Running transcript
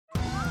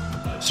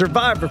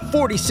Survivor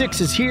 46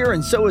 is here,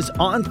 and so is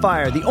On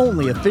Fire, the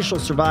only official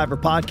Survivor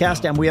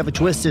podcast, and we have a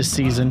twist this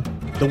season.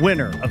 The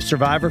winner of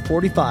Survivor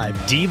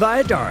 45, Dee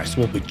Valladares,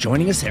 will be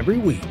joining us every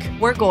week.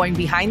 We're going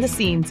behind the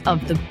scenes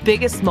of the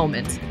biggest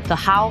moments, the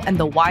how and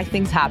the why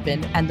things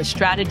happen, and the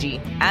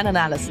strategy and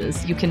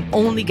analysis you can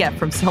only get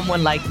from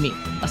someone like me,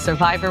 a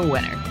Survivor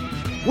winner.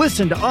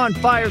 Listen to On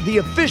Fire, the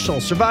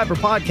official Survivor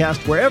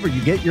podcast, wherever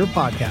you get your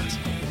podcasts.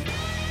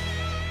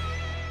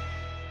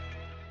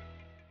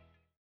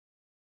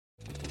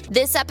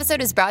 This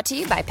episode is brought to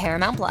you by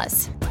Paramount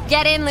Plus.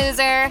 Get in,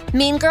 loser!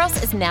 Mean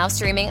Girls is now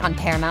streaming on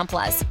Paramount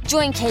Plus.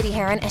 Join Katie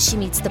Heron as she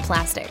meets the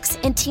plastics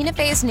in Tina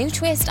Fey's new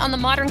twist on the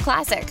modern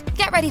classic.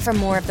 Get ready for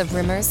more of the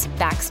rumors,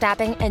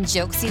 backstabbing, and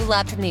jokes you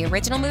loved from the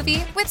original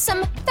movie with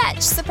some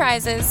fetch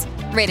surprises.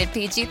 Rated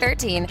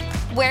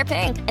PG-13. Wear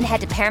pink and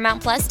head to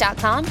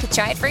ParamountPlus.com to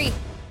try it free.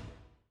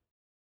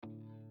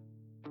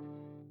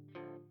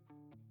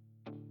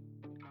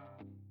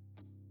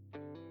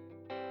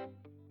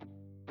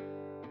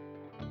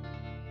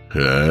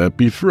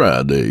 Happy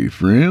Friday,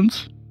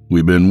 friends.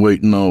 We've been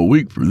waiting all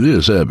week for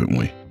this, haven't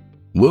we?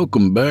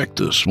 Welcome back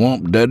to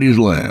Swamp Daddy's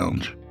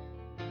Lounge.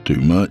 Too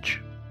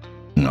much?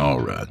 All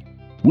right.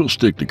 We'll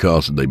stick to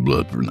Casa de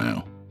Blood for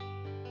now.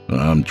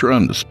 I'm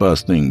trying to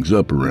spice things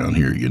up around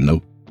here, you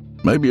know.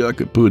 Maybe I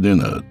could put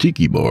in a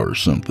tiki bar or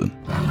something.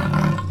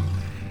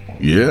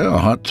 Yeah, a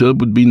hot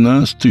tub would be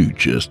nice too,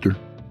 Chester.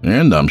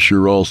 And I'm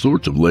sure all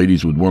sorts of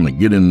ladies would want to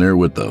get in there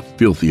with a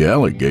filthy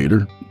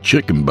alligator,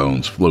 chicken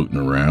bones floating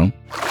around.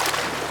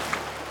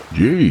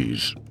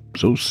 Jeez,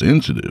 so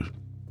sensitive.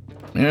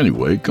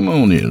 Anyway, come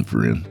on in,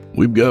 friend.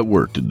 We've got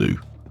work to do.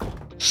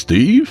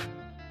 Steve?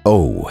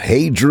 Oh,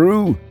 hey,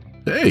 Drew.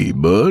 Hey,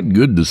 bud,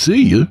 good to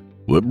see you.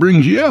 What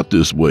brings you out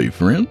this way,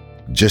 friend?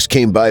 Just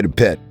came by to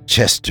pet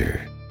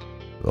Chester.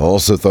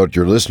 Also thought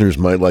your listeners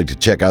might like to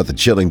check out the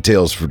Chilling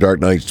Tales for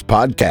Dark Nights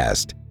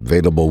podcast,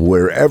 available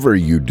wherever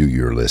you do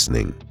your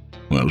listening.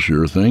 Well,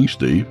 sure thing,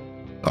 Steve.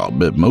 I'll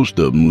bet most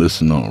of them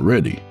listen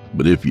already,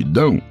 but if you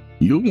don't,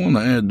 you'll want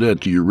to add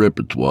that to your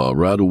repertoire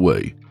right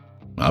away.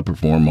 I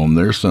perform on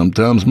there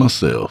sometimes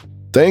myself.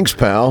 Thanks,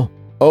 pal.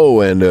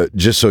 Oh, and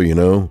just so you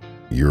know,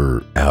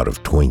 you're out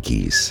of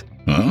Twinkies.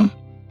 Huh?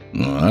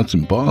 No, that's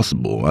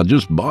impossible. I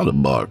just bought a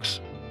box.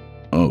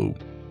 Oh,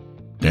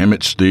 damn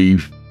it,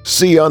 Steve.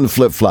 See you on the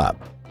flip-flop.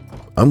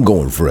 I'm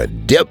going for a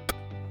dip.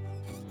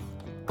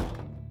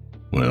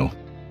 Well,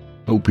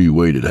 hope he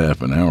waited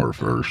half an hour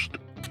first.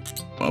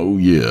 Oh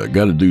yeah, I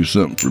gotta do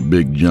something for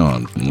Big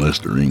John from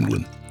Leicester,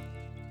 England.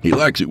 He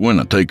likes it when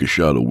I take a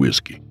shot of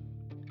whiskey.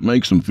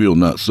 Makes him feel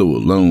not so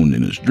alone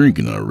in his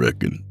drinking, I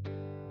reckon.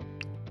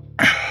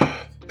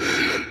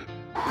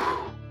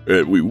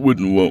 And we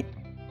wouldn't want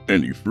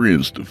any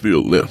friends to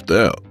feel left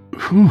out.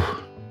 Whew.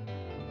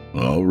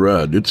 All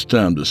right, it's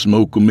time to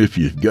smoke 'em if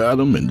you've got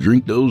 'em and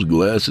drink those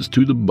glasses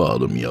to the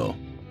bottom, y'all.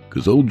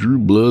 'Cause old Drew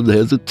Blood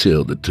has a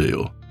tale to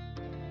tell.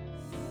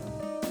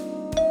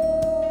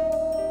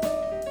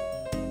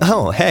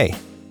 Oh, hey,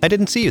 I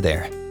didn't see you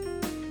there.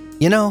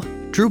 You know,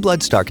 Drew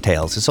Blood's Dark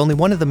Tales is only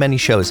one of the many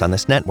shows on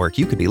this network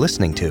you could be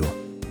listening to.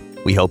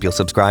 We hope you'll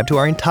subscribe to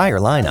our entire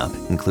lineup,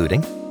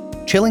 including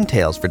Chilling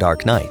Tales for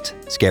Dark Nights,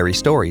 Scary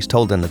Stories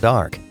Told in the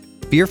Dark,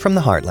 Fear from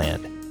the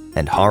Heartland,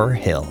 and Horror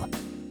Hill.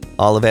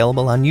 All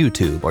available on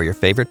YouTube or your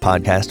favorite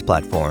podcast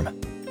platform.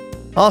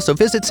 Also,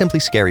 visit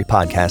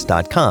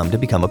simplyscarypodcast.com to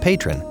become a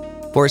patron.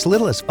 For as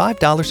little as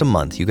 $5 a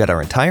month, you get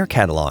our entire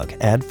catalog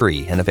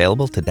ad-free and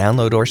available to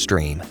download or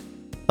stream.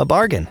 A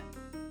bargain.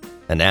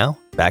 And now,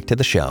 back to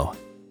the show.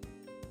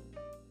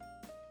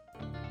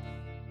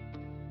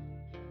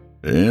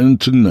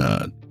 And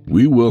tonight,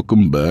 we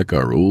welcome back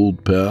our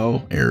old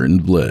pal,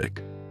 Aaron Vleck.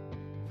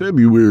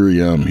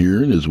 February, I'm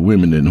hearing, is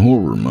Women in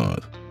Horror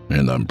Month,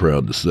 and I'm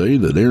proud to say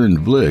that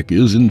Aaron Vleck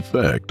is in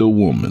fact a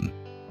woman.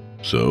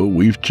 So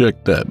we've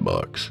checked that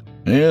box.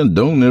 And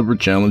don't ever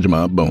challenge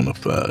my bona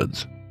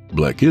fides.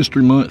 Black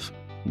History Month?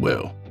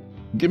 Well,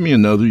 give me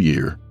another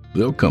year.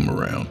 They'll come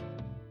around.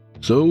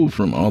 So,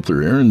 from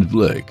author Aaron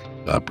Vleck,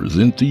 I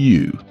present to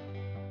you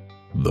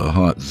The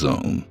Hot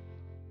Zone.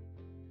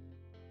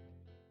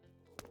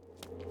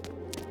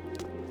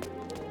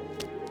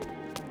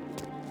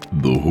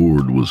 The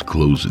horde was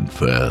closing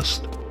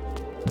fast,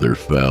 their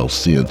foul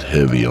scent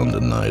heavy on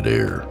the night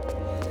air.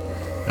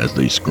 As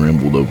they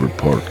scrambled over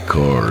parked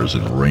cars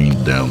and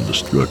rained down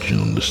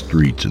destruction on the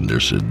streets in their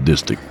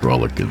sadistic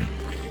frolicking.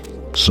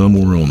 Some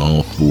were on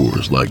all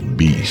fours like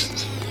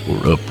beasts,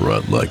 or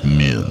upright like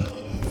men.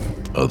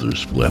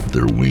 Others flapped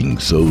their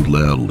wings so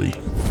loudly,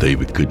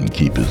 David couldn't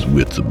keep his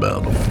wits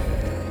about them.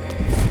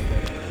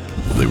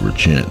 They were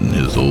chanting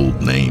his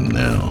old name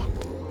now,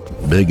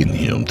 begging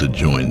him to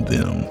join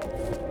them,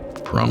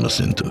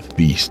 promising to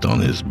feast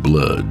on his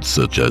blood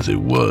such as it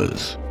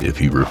was if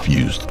he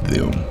refused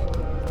them.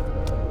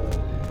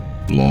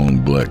 Long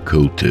black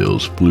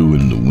coattails flew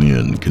in the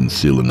wind,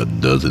 concealing a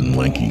dozen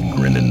lanky,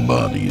 grinning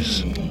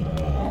bodies.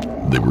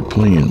 They were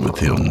playing with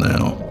him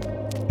now,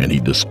 and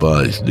he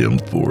despised them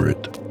for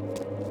it.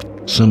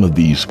 Some of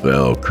these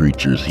foul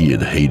creatures he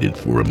had hated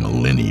for a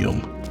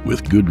millennium,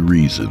 with good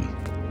reason,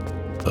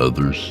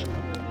 Others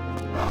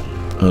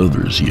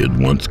he had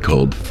once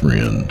called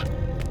friend.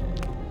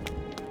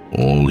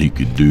 All he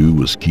could do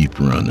was keep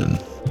running.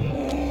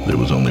 There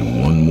was only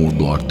one more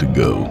block to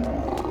go.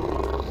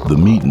 The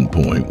meeting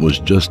point was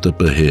just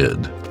up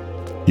ahead.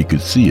 He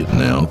could see it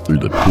now through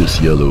the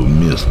piss-yellow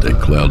mist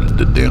that clouded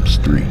the damp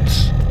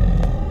streets.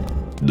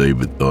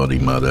 David thought he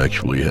might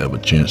actually have a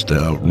chance to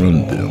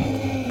outrun them.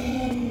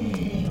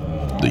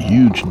 The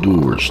huge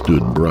doors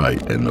stood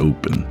bright and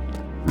open,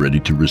 ready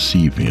to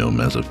receive him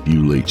as a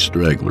few late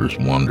stragglers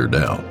wandered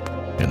out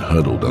and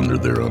huddled under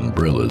their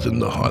umbrellas in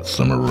the hot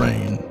summer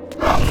rain.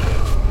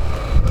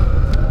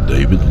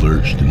 David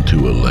lurched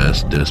into a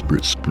last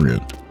desperate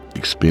sprint,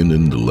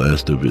 expending the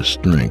last of his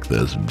strength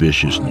as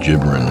vicious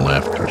gibbering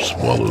laughter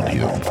swallowed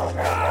him.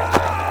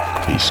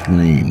 He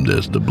screamed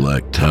as the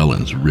black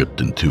talons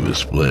ripped into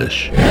his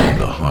flesh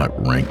and the hot,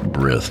 rank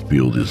breath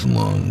filled his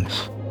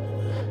lungs.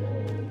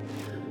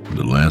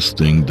 The last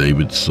thing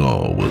David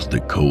saw was the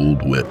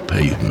cold, wet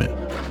pavement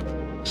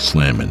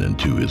slamming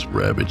into his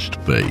ravaged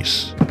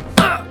face.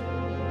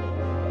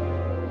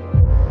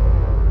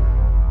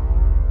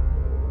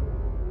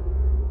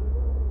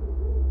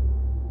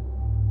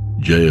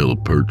 Jael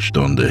perched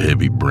on the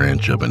heavy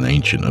branch of an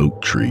ancient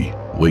oak tree,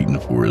 waiting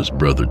for his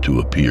brother to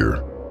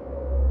appear.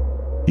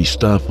 He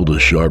stifled a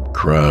sharp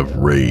cry of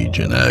rage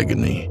and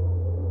agony.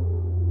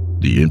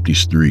 The empty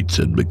streets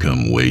had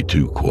become way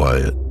too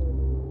quiet.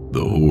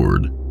 The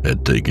horde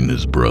had taken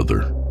his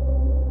brother.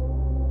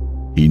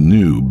 He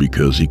knew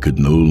because he could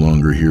no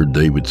longer hear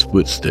David's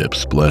footsteps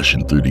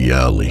splashing through the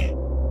alley,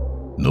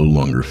 no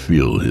longer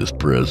feel his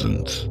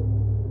presence.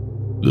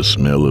 The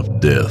smell of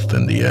death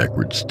and the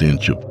acrid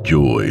stench of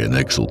joy and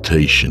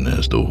exultation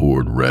as the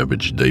horde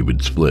ravaged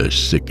David's flesh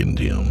sickened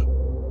him.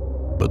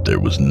 But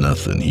there was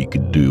nothing he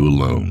could do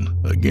alone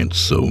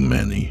against so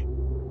many.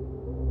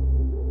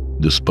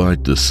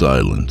 Despite the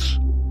silence,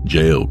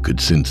 Jael could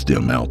sense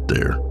them out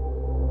there.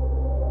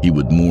 He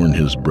would mourn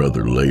his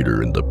brother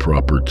later in the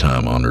proper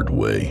time-honored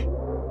way.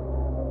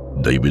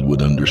 David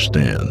would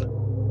understand.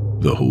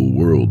 The whole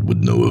world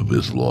would know of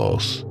his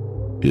loss,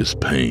 his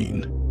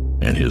pain,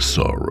 and his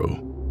sorrow.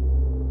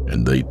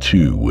 And they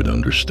too would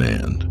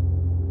understand.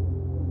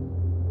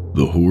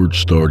 The horde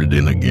started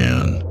in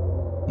again,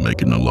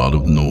 making a lot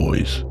of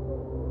noise,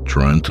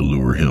 trying to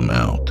lure him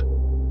out.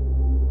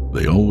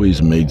 They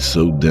always made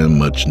so damn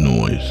much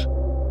noise.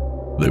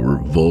 They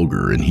were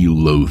vulgar and he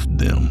loathed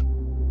them.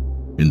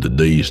 In the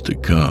days to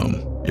come,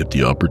 if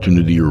the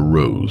opportunity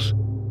arose,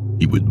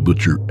 he would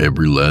butcher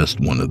every last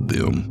one of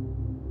them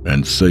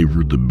and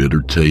savor the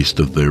bitter taste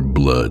of their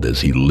blood as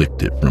he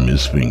licked it from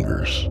his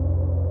fingers.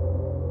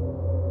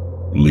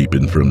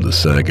 Leaping from the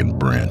sagging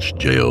branch,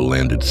 Jael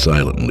landed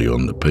silently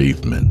on the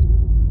pavement.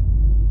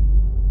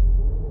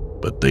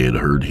 But they had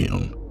heard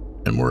him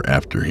and were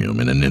after him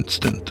in an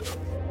instant.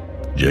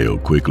 Jael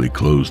quickly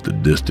closed the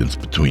distance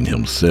between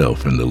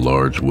himself and the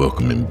large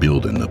welcoming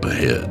building up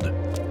ahead.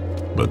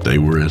 But they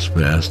were as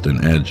fast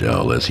and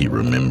agile as he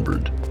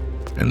remembered,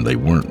 and they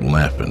weren't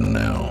laughing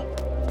now,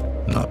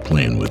 not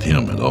playing with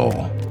him at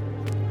all.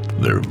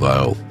 Their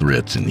vile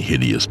threats and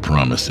hideous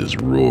promises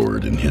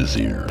roared in his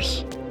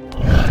ears.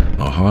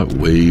 A hot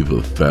wave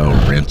of foul,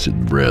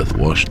 rancid breath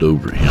washed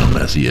over him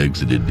as he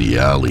exited the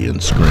alley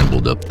and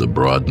scrambled up the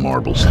broad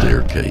marble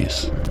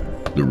staircase.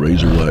 The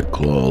razor-like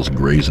claws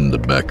grazing the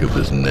back of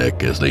his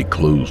neck as they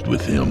closed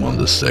with him on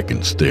the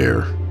second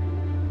stair.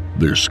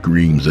 Their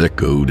screams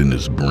echoed in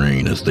his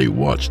brain as they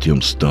watched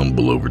him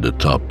stumble over the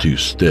top two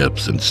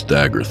steps and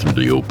stagger through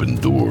the open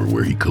door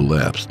where he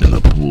collapsed in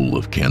a pool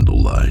of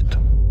candlelight.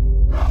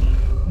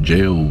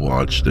 Jael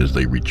watched as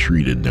they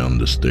retreated down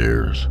the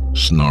stairs,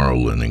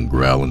 snarling and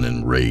growling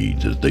in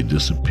rage as they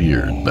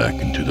disappeared back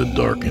into the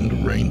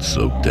darkened,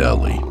 rain-soaked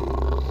alley.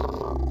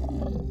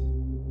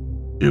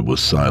 It was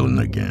silent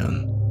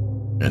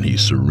again, and he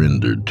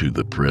surrendered to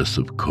the press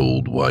of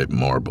cold white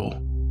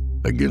marble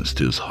against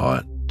his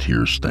hot,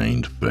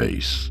 tear-stained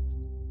face.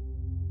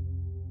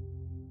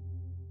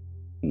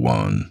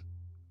 1.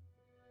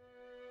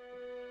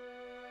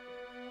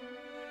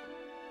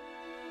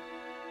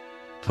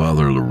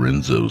 Father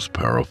Lorenzo's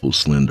powerful,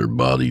 slender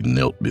body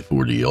knelt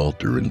before the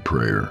altar in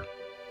prayer,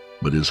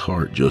 but his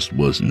heart just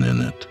wasn't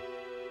in it.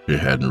 It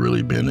hadn't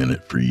really been in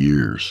it for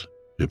years,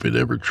 if it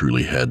ever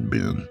truly had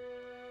been.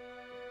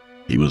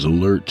 He was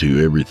alert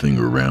to everything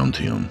around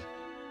him,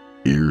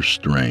 ears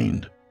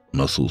strained,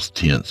 muscles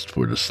tensed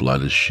for the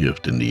slightest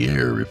shift in the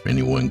air if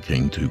anyone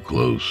came too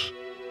close.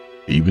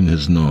 Even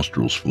his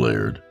nostrils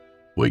flared,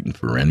 waiting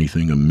for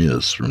anything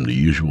amiss from the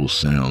usual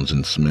sounds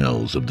and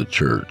smells of the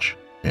church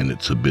and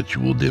its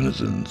habitual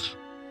denizens.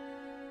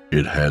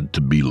 It had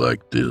to be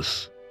like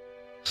this.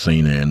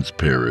 St. Anne's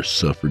Parish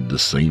suffered the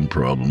same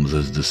problems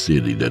as the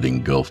city that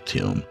engulfed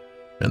him,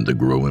 and the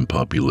growing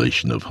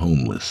population of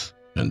homeless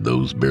and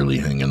those barely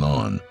hanging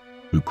on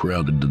who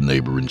crowded the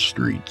neighboring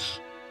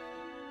streets.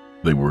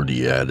 They were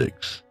the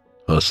addicts,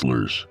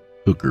 hustlers,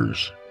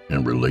 hookers,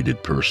 and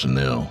related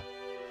personnel,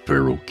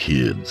 feral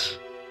kids,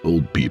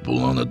 old people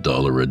on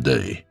 $1 a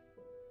day,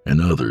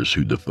 and others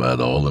who defied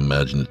all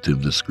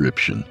imaginative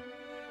description.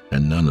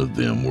 and none of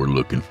them were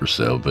looking for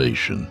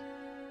salvation.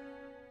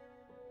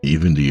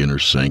 Even the inner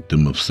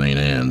sanctum of St.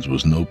 Anne's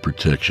was no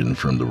protection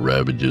from the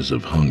ravages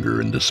of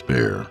hunger and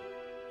despair.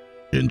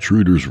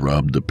 Intruders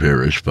robbed the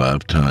parish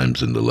 5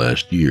 times in the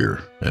last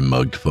year and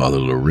mugged Father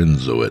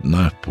Lorenzo at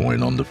knife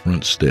point on the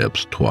front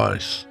steps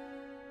twice.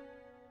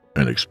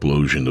 An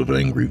explosion of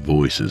angry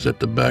voices at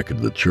the back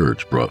of the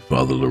church brought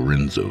Father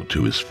Lorenzo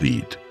to his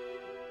feet.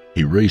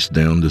 He raced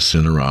down the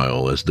center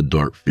aisle as the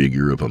dark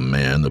figure of a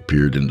man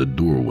appeared in the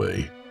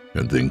doorway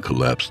and then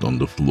collapsed on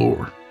the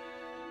floor.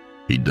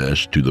 He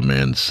dashed to the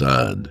man's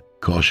side,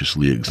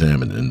 cautiously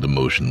examining the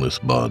motionless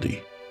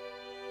body.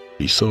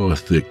 He saw a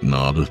thick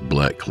knot of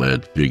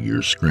black-clad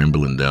figures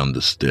scrambling down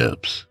the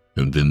steps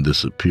and then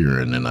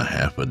disappearing in a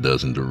half a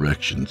dozen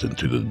directions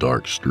into the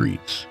dark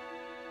streets.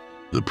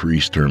 The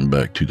priest turned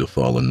back to the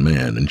fallen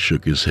man and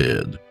shook his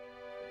head.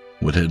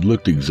 What had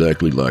looked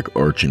exactly like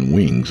arching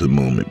wings a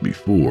moment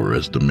before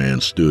as the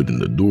man stood in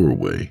the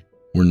doorway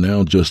were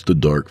now just the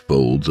dark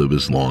folds of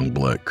his long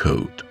black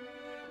coat.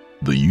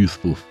 The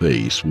youthful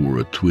face wore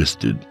a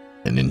twisted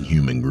and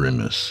inhuman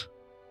grimace.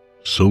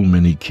 So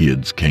many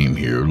kids came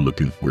here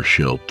looking for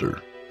shelter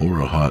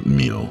or a hot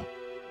meal.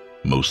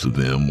 Most of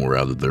them were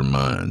out of their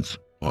minds,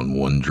 on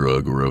one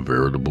drug or a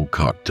veritable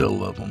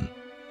cocktail of them.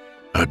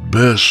 At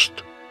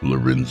best,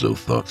 Lorenzo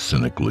thought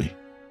cynically,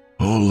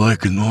 all I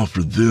can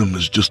offer them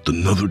is just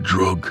another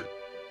drug.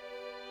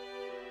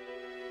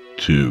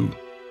 2.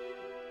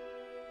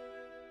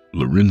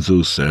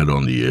 Lorenzo sat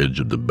on the edge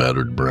of the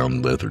battered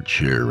brown leather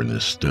chair in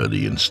his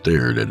study and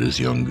stared at his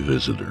young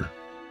visitor.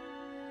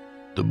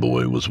 The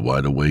boy was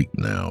wide awake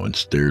now and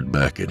stared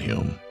back at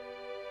him.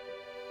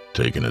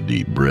 Taking a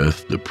deep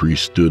breath, the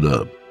priest stood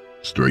up,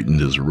 straightened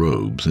his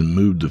robes, and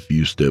moved a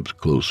few steps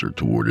closer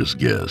toward his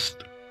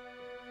guest.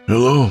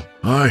 Hello,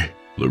 hi,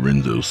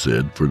 Lorenzo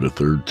said for the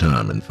 3rd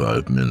time in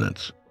 5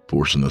 minutes,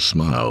 forcing a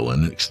smile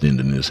and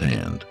extending his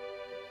hand.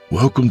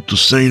 Welcome to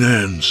St.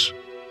 Anne's.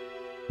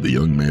 The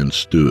young man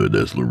stood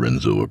as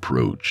Lorenzo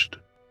approached,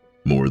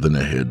 more than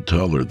a head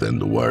taller than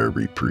the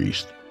wiry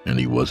priest, and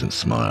he wasn't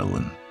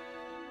smiling.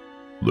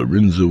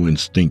 Lorenzo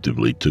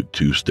instinctively took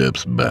 2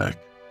 steps back.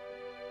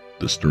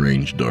 The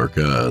strange dark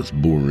eyes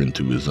bore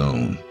into his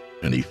own,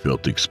 and he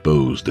felt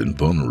exposed and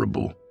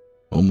vulnerable,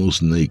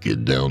 almost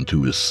naked down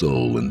to his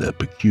soul in that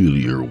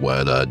peculiar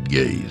wide-eyed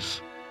gaze.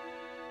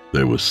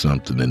 There was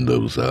something in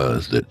those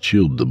eyes that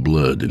chilled the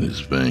blood in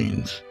his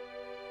veins,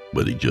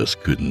 but he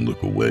just couldn't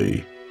look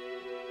away.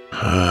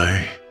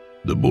 Hi,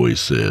 the boy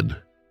said.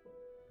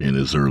 In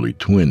his early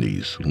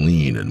 20s,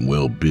 lean and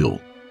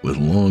well-built, with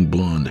long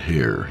blonde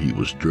hair, he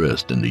was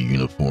dressed in the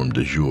uniforme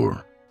du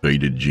jour,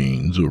 faded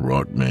jeans, a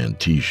Rockman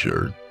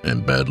t-shirt,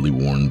 and badly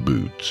worn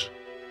boots.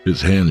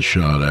 His hand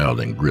shot out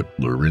and gripped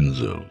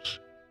Lorenzo's,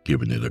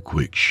 giving it a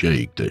quick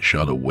shake that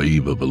shot a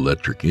wave of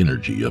electric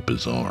energy up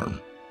his arm.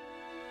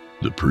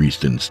 The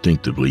priest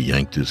instinctively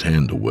yanked his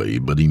hand away,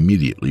 but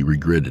immediately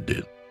regretted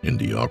it in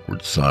the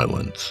awkward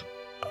silence.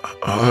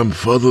 I'm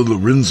Father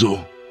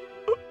Lorenzo.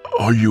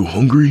 Are you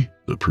hungry?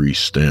 The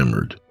priest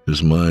stammered,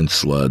 his mind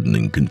sliding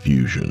in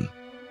confusion.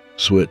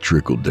 Sweat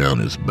trickled down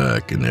his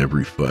back and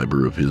every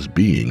fiber of his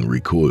being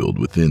recoiled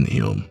within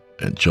him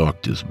and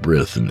chalked his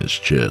breath in his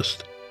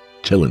chest,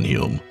 telling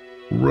him,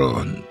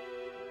 run.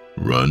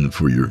 Run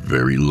for your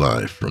very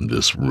life from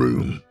this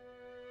room.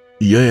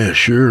 Yeah,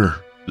 sure,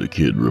 the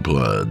kid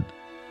replied.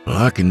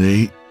 I can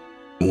eat,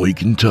 we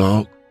can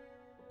talk,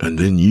 and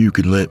then you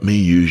can let me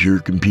use your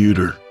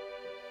computer.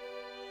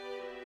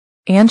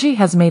 Angie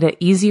has made it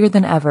easier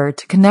than ever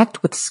to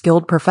connect with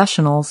skilled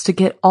professionals to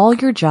get all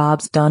your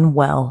jobs done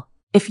well.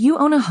 If you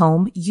own a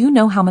home, you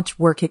know how much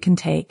work it can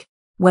take,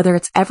 whether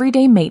it's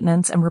everyday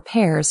maintenance and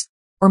repairs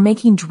or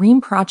making dream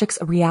projects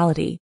a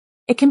reality.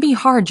 It can be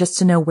hard just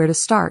to know where to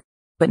start,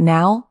 but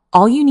now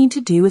all you need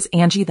to do is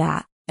Angie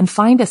that and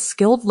find a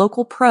skilled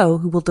local pro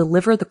who will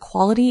deliver the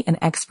quality and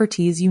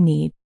expertise you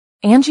need.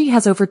 Angie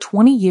has over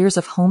 20 years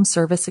of home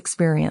service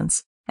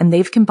experience, and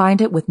they've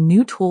combined it with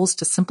new tools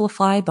to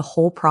simplify the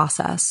whole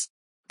process.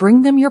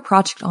 Bring them your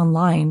project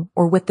online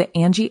or with the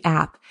Angie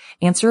app,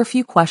 answer a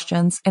few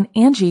questions, and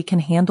Angie can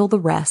handle the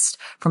rest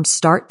from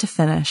start to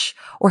finish,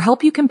 or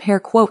help you compare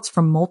quotes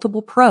from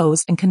multiple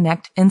pros and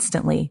connect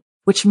instantly,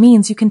 which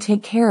means you can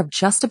take care of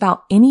just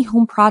about any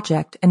home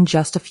project in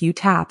just a few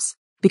taps.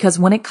 Because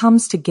when it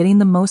comes to getting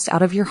the most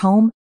out of your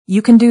home,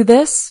 you can do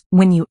this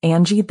when you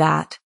Angie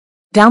that.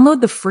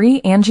 Download the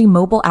free Angie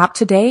mobile app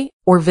today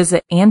or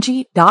visit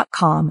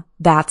Angie.com.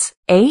 That's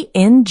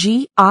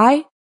ANGI.com.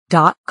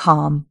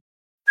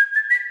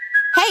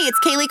 Hey, it's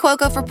Kaylee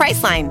Cuoco for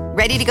Priceline.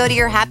 Ready to go to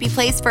your happy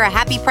place for a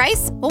happy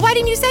price? Well, why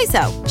didn't you say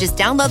so? Just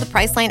download the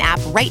Priceline app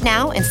right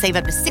now and save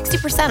up to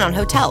 60% on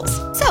hotels.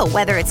 So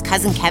whether it's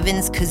Cousin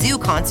Kevin's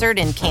Kazoo Concert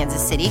in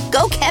Kansas City,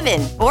 go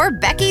Kevin, or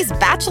Becky's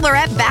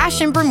Bachelorette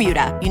Bash in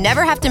Bermuda, you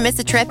never have to miss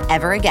a trip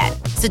ever again.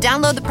 So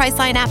download the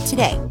Priceline app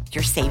today.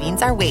 Your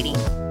savings are waiting.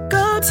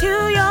 Go to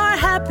your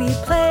happy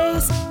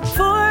place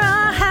for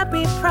a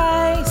happy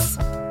price.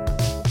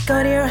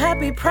 Go to your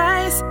happy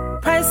price,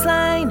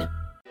 Priceline.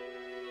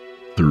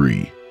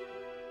 3.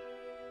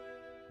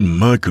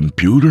 My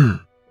computer?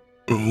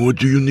 What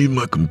do you need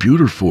my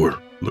computer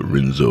for?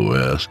 Lorenzo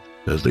asked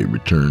as they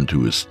returned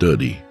to his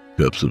study,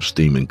 cups of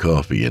steaming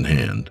coffee in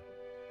hand.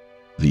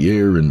 The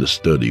air in the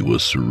study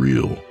was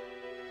surreal,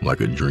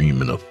 like a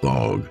dream in a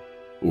fog,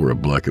 or a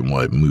black and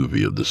white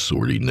movie of the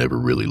sort he never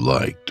really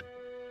liked,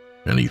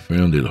 and he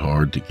found it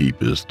hard to keep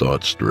his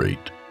thoughts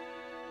straight.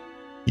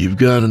 You've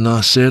got a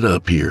nice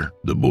setup here,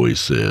 the boy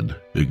said,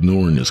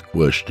 ignoring his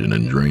question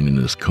and draining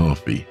his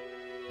coffee,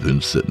 then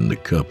setting the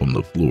cup on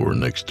the floor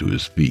next to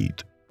his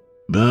feet.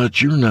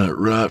 But you're not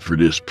right for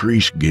this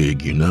priest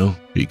gig, you know,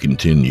 he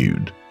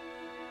continued.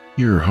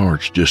 Your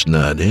heart's just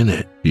not in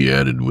it, he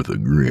added with a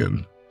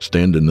grin,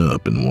 standing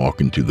up and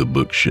walking to the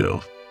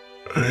bookshelf.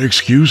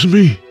 Excuse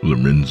me?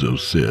 Lorenzo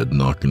said,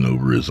 knocking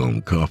over his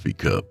own coffee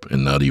cup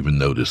and not even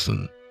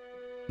noticing.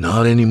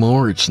 Not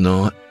anymore, it's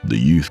not, the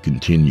youth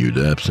continued,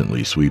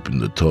 absently sweeping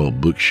the tall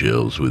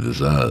bookshelves with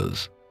his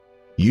eyes.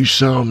 You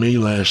saw me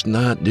last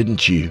night,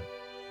 didn't you?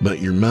 But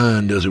your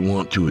mind doesn't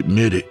want to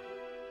admit it.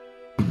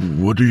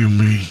 What do you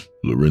mean?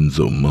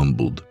 Lorenzo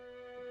mumbled.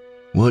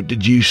 What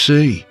did you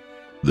see?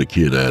 The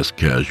kid asked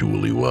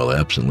casually while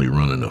absently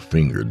running a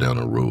finger down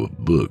a row of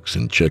books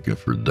and checking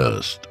for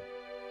dust.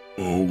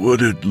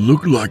 What it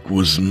looked like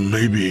was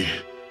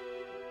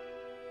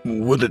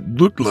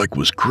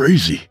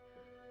crazy.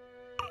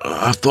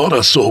 I thought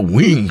I saw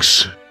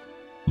wings.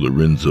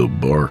 Lorenzo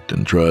barked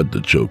and tried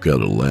to choke out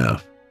a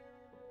laugh.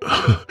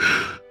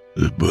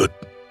 But,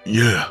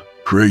 yeah,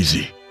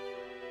 crazy.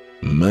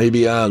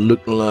 Maybe I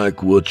look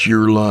like what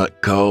your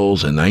lot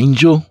calls an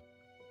angel?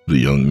 The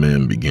young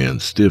man began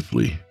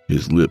stiffly,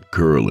 his lip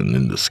curling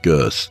in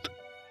disgust.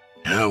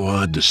 How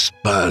I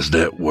despise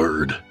that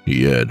word,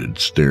 he added,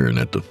 staring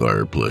at the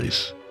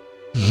fireplace.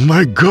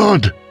 My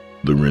God,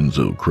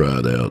 Lorenzo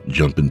cried out,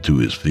 jumping to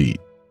his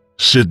feet.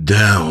 Sit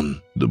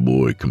down, the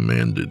boy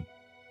commanded.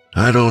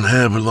 I don't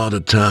have a lot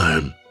of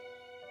time.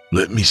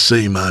 Let me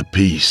say my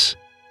piece.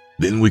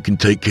 Then we can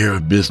take care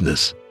of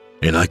business,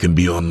 and I can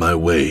be on my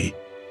way.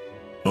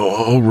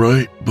 All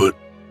right, but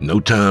no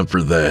time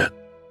for that.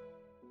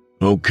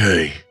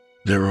 Okay,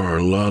 there are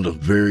a lot of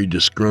very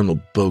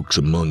disgruntled folks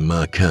among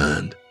my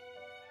kind.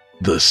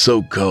 The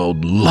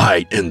so-called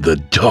light in the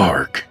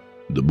dark.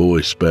 The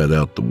boy spat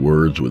out the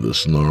words with a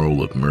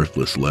snarl of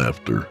mirthless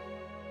laughter.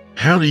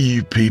 How do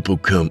you people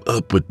come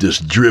up with this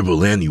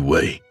drivel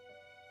anyway?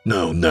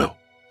 No,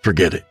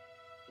 forget it.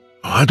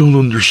 I don't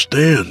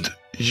understand.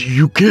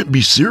 You can't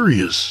be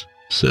serious,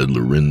 said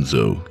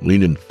Lorenzo,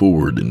 leaning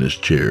forward in his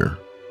chair.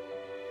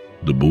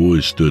 The boy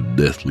stood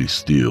deathly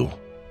still,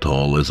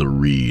 tall as a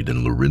reed,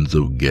 and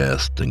Lorenzo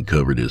gasped and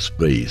covered his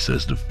face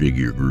as the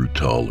figure grew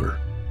taller,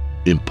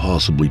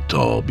 impossibly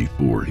tall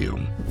before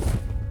him,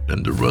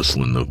 and the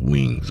rustling of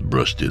wings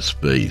brushed his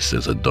face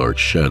as a dark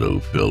shadow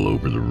fell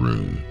over the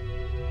room.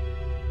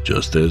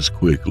 Just as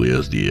quickly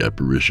as the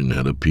apparition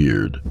had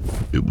appeared,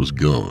 it was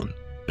gone,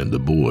 and the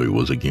boy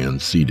was again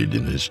seated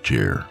in his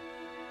chair.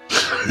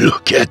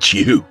 Look at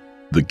you!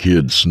 The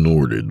kid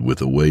snorted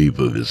with a wave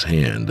of his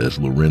hand as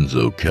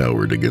Lorenzo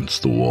cowered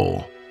against the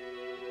wall.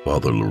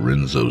 Father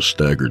Lorenzo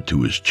staggered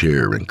to his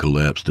chair and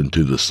collapsed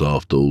into the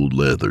soft old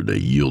leather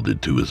that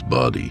yielded to his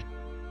body.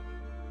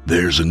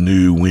 There's a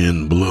new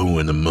wind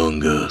blowing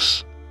among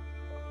us.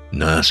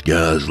 Nice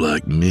guys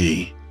like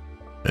me,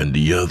 and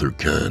the other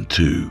kind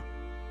too.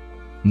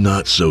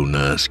 Not so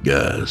nice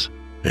guys,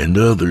 and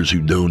others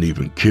who don't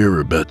even care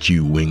about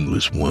you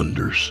wingless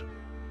wonders.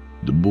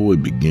 The boy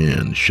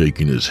began,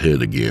 shaking his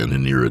head again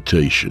in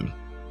irritation.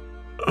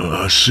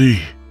 I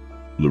see,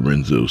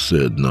 Lorenzo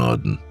said,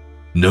 nodding.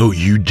 No,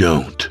 you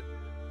don't.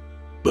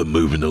 But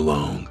moving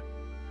along.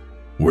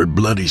 We're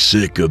bloody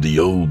sick of the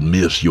old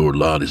myths your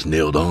lot has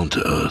nailed on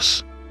to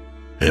us,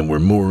 and we're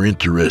more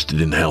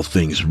interested in how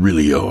things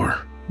really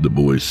are, the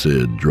boy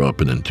said,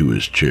 dropping into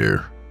his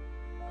chair.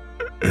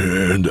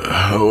 And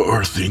how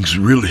are things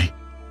really?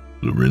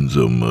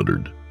 Lorenzo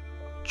muttered.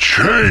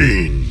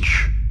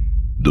 Change!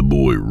 The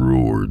boy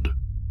roared.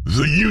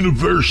 The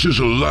universe is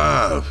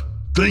alive.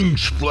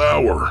 Things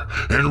flower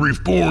and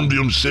reform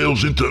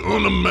themselves into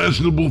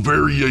unimaginable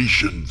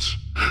variations.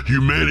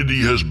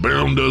 Humanity has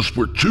bound us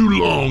for too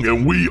long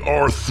and we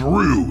are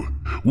through.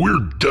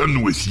 We're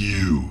done with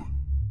you.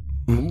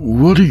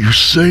 What are you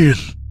saying?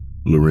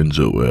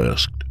 Lorenzo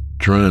asked,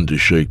 trying to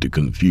shake the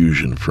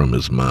confusion from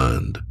his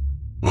mind.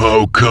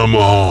 Oh, come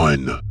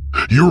on.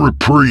 You're a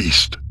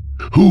priest.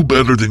 Who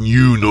better than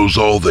you knows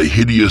all the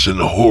hideous and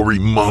hoary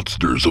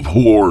monsters of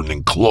horn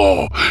and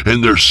claw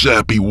and their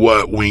sappy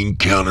white-winged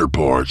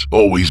counterparts,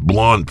 always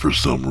blonde for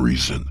some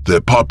reason,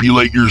 that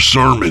populate your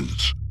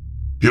sermons?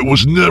 It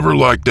was never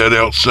like that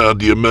outside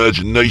the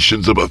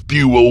imaginations of a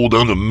few old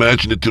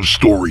unimaginative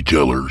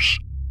storytellers.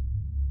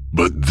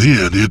 But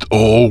then it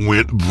all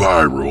went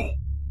viral.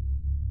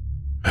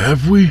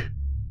 Have we?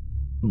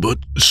 But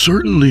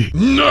certainly...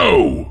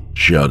 No!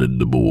 Shouted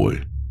the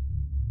boy.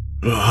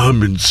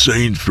 I'm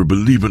insane for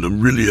believing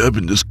I'm really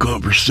having this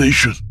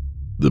conversation,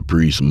 the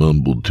priest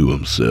mumbled to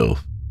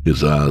himself,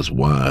 his eyes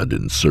wide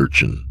and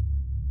searching.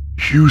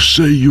 You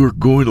say you're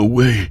going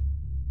away.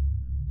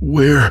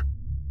 Where?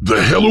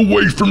 The hell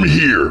away from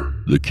here,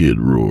 the kid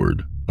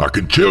roared. I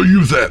can tell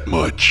you that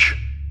much.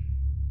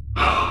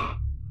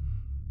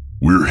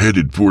 We're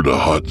headed for the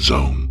hot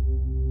zone.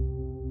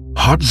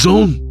 Hot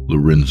zone?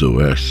 Lorenzo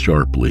asked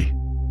sharply,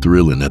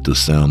 thrilling at the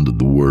sound of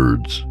the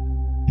words.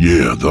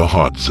 Yeah, the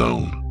hot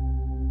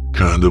zone.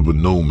 Kind of a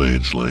no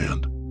man's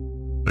land.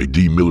 A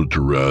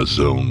demilitarized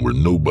zone where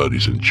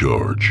nobody's in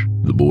charge,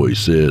 the boy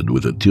said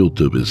with a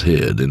tilt of his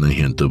head and a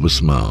hint of a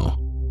smile.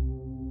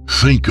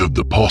 Think of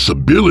the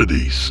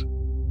possibilities.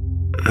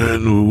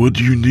 And what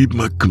do you need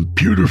my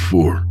computer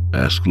for?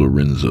 Asked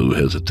Lorenzo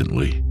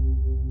hesitantly.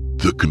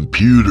 The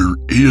computer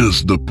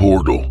is the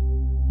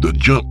portal, the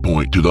jump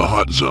point to the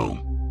hot zone.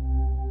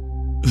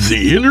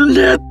 The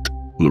internet?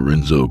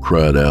 Lorenzo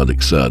cried out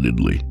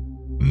excitedly.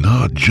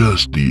 Not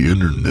just the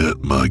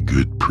internet, my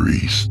good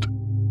priest.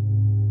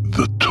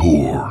 The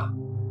Tor.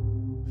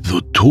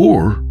 The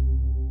Tor?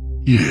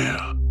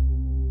 Yeah.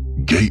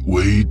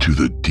 Gateway to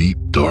the deep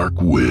dark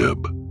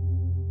web.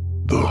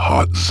 The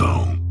hot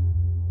zone.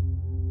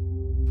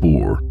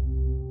 4.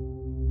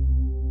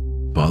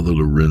 Father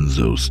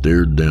Lorenzo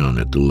stared down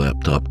at the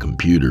laptop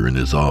computer in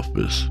his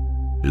office,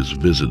 his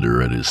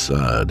visitor at his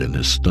side and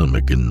his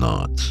stomach in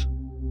knots.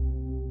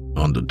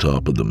 On the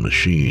top of the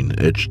machine,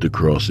 etched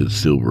across its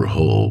silver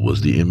hull,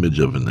 was the image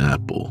of an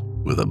apple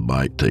with a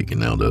bite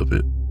taken out of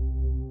it.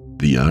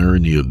 The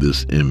irony of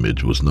this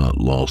image was not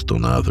lost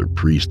on either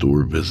priest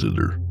or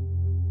visitor.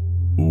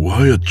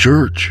 Why a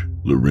church?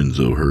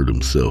 Lorenzo heard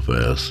himself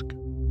ask.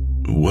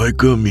 Why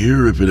come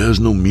here if it has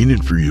no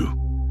meaning for you?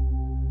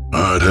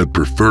 I'd have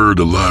preferred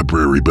a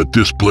library, but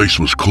this place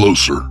was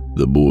closer,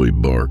 the boy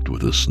barked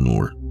with a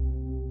snort.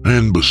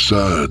 And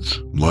besides,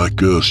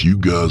 like us, you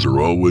guys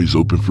are always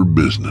open for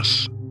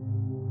business.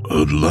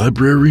 A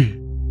library?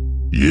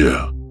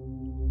 Yeah.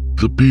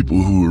 The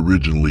people who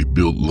originally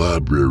built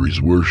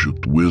libraries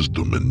worshipped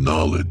wisdom and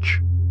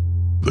knowledge.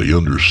 They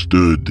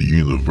understood the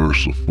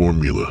universal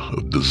formula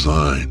of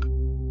design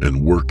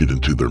and work it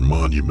into their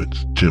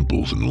monuments,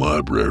 temples, and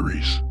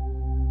libraries.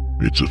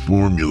 It's a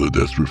formula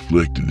that's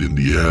reflected in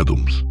the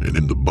atoms and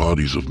in the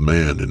bodies of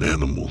man and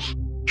animals,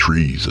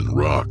 trees and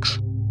rocks,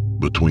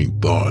 between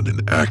thought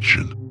and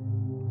action,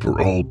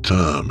 for all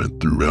time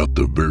and throughout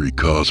the very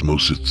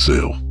cosmos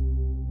itself.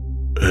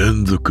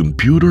 And the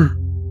computer?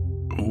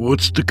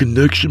 What's the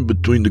connection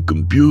between the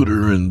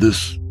computer and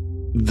this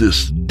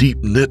deep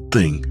net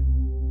thing?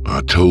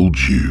 I told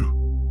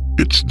you,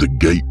 it's the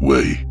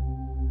gateway.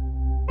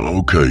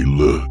 Okay,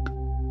 look.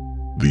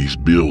 These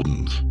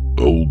buildings,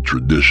 old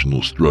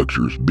traditional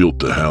structures built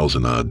to house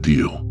an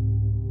ideal.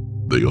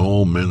 They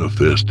all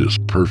manifest as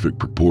perfect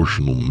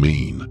proportional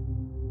mean,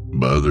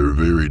 by their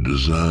very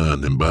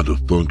design and by the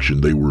function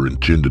they were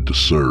intended to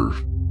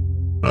serve.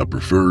 I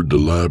preferred the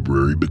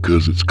library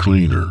because it's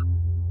cleaner,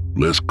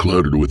 less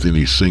cluttered with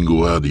any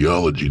single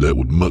ideology that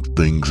would muck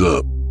things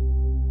up.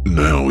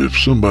 Now, if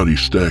somebody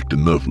stacked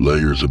enough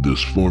layers of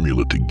this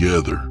formula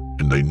together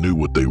and they knew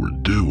what they were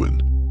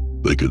doing,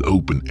 they could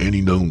open any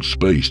known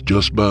space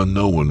just by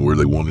knowing where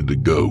they wanted to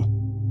go.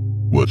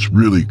 What's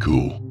really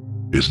cool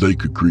is they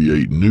could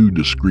create new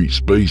discrete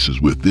spaces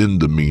within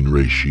the mean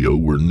ratio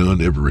where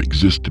none ever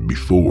existed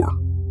before.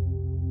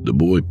 The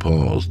boy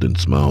paused and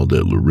smiled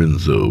at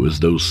Lorenzo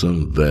as though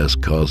some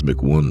vast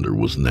cosmic wonder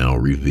was now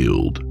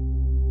revealed.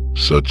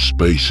 Such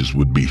spaces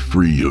would be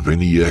free of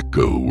any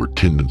echo or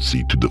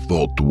tendency to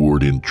default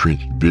toward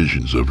entrenched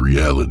visions of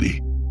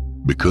reality,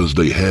 because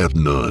they have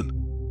none,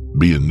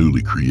 being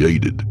newly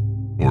created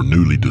or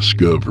newly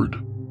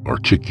discovered,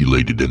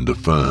 articulated and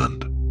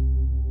defined.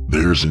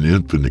 There's an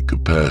infinite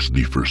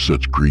capacity for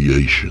such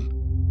creation.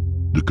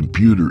 The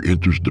computer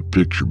enters the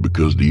picture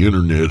because the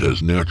internet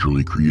has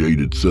naturally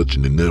created such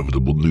an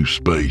inevitable new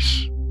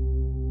space.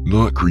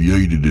 Not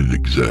created it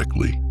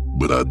exactly,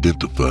 but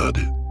identified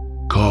it,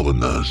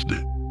 colonized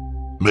it,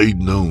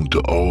 made known to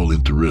all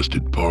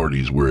interested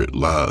parties where it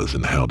lies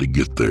and how to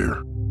get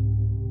there.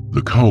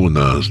 The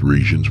colonized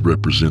regions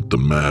represent the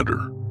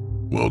matter,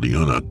 while the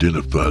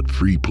unidentified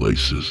free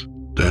places,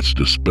 that's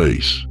the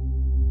space.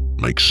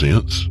 Make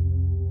sense?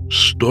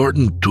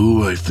 Starting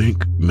to, I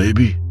think,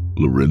 maybe,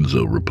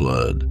 Lorenzo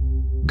replied.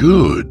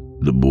 Good,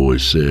 the boy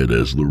said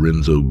as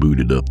Lorenzo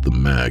booted up the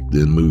Mac,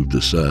 then moved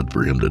aside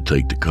for him to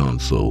take the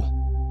console.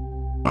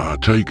 I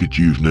take it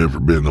you've never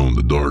been on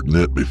the dark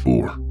net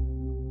before.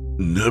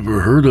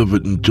 Never heard of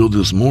it until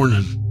this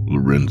morning,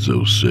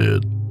 Lorenzo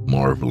said,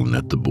 marveling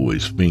at the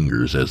boy's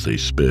fingers as they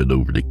sped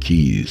over the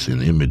keys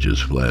and images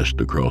flashed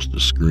across the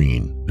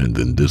screen and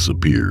then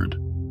disappeared.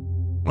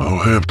 I'll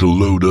have to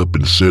load up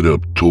and set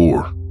up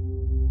Tor.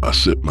 I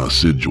set my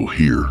sigil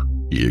here,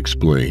 he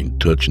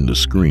explained, touching the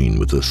screen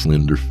with a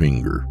slender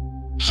finger,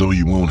 so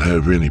you won't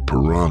have any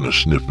piranha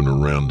sniffing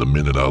around the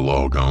minute I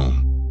log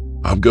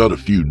on. I've got a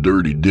few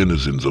dirty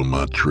denizens on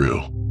my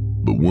trail,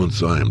 but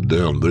once I am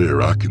down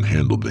there, I can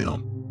handle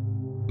them.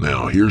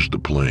 Now, here's the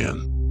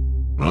plan.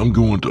 I'm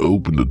going to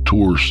open the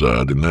Tor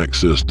side and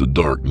access the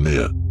dark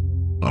net.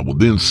 I will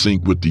then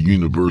sync with the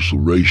universal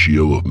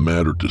ratio of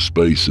matter to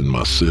space in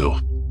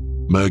myself.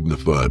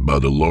 magnified by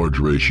the large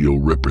ratio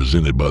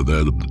represented by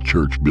that of the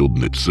church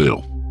building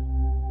itself.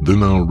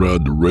 Then I'll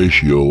ride the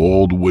ratio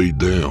all the way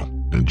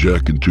down and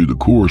jack into the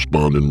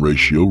corresponding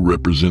ratio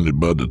represented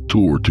by the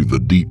Tor to the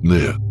deep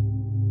net.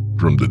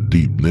 From the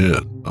deep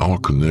net, I'll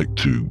connect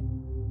to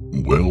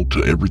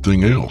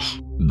everything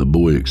else, the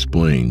boy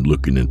explained,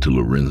 looking into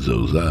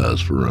Lorenzo's eyes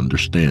for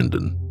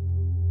understanding.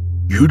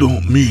 You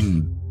don't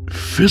mean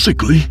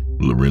physically?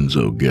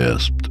 Lorenzo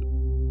gasped.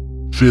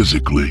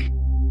 Physically,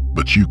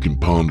 but you can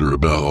ponder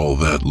about all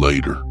that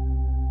later.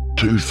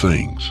 2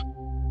 things.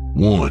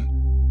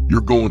 1,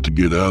 you're going to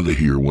get out of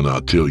here when I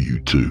tell you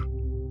to.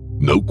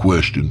 No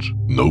questions,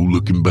 no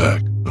looking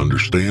back,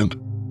 understand?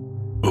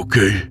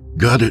 Okay,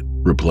 got it,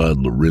 replied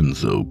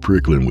Lorenzo,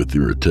 prickling with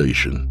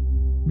irritation.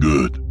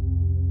 Good.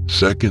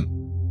 2nd,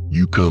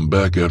 you come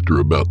back after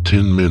about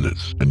 10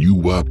 minutes and you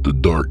wipe the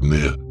dark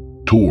net,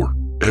 Tor,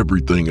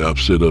 everything I've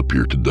set up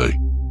here today.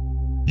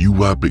 You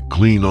wipe it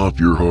clean off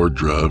your hard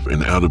drive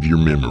and out of your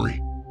memory.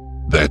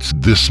 That's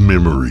this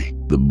memory,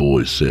 the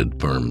boy said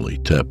firmly,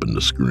 tapping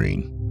the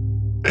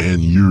screen.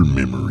 And your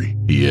memory,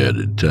 he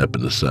added,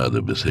 tapping the side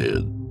of his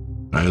head.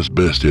 As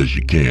best as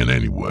you can,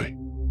 anyway.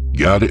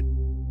 Got it?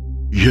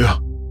 Yeah.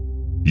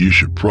 You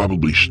should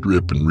probably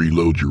strip and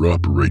reload your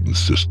operating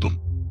system.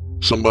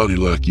 Somebody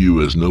like you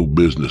has no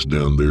business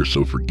down there,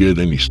 so forget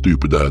any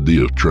stupid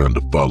idea of trying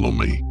to follow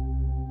me.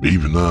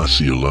 Even I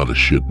see a lot of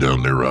shit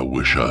down there I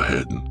wish I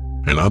hadn't,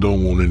 and I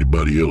don't want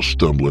anybody else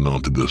stumbling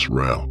onto this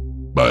route,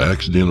 by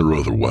accident or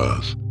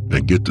otherwise,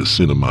 and get the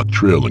scent of my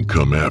trail and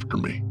come after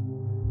me.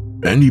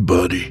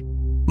 Anybody?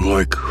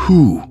 Like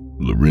who?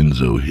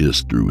 Lorenzo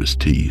hissed through his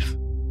teeth.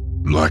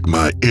 Like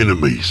my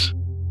enemies.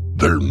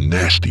 They're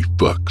nasty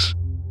fucks.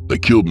 They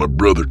killed my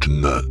brother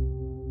tonight.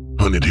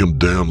 Hunted him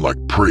down like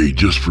prey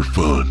just for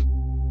fun.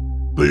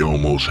 They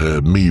almost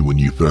had me when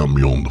you found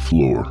me on the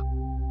floor.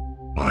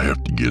 I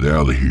have to get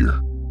out of here.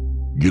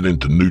 Get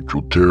into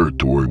neutral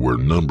territory where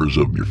numbers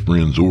of your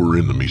friends or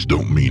enemies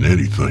don't mean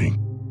anything.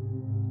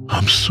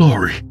 I'm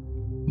sorry,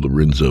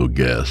 Lorenzo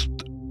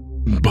gasped.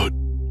 But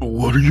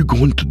what are you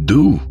going to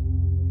do?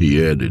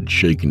 He added,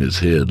 shaking his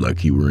head like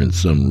he were in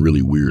some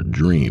really weird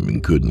dream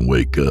and couldn't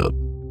wake up.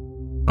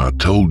 I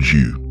told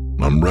you,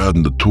 I'm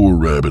riding the Tor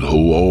rabbit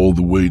hole all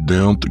the way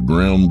down to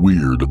ground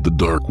weird of the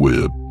dark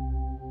web.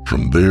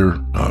 From there,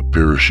 I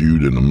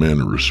parachute in a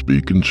manner of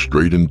speaking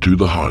straight into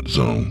the hot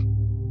zone.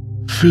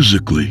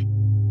 Physically?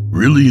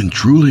 Really and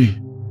truly?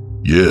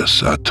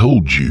 Yes, I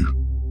told you.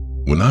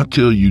 When I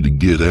tell you to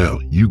get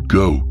out, you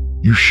go.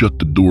 You shut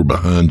the door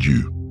behind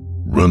you.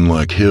 Run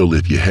like hell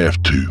if you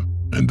have to,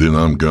 and then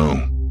I'm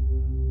gone.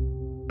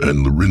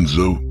 And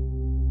Lorenzo,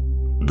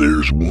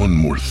 there's one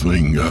more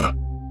thing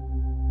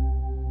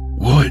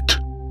What?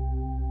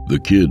 The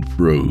kid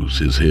froze,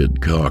 his head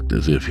cocked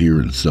as if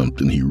hearing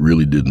something he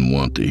really didn't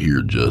want to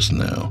hear just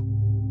now.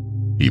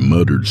 He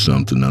muttered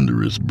something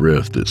under his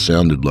breath that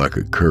sounded like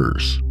a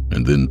curse,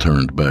 and then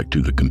turned back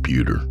to the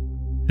computer,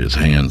 his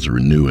hands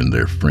renewing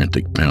their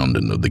frantic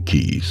pounding of the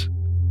keys.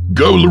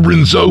 Go,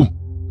 Lorenzo!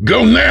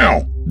 Go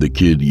now! The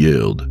kid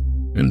yelled,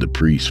 and the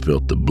priest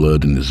felt the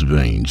blood in his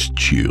veins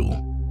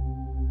chill.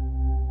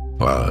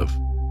 5.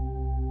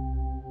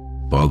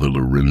 Father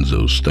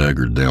Lorenzo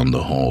staggered down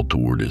the hall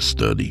toward his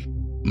study,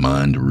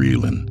 mind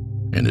reeling,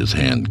 and his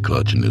hand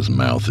clutching his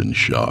mouth in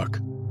shock,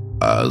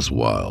 eyes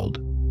wild.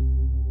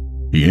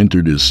 He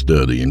entered his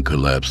study and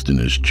collapsed in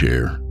his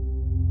chair.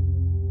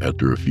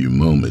 After a few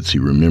moments, he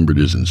remembered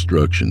his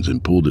instructions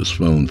and pulled his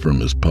phone from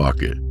his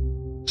pocket,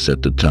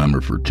 set the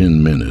timer for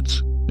 10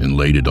 minutes, and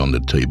laid it on the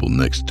table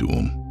next to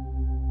him.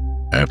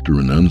 After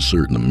an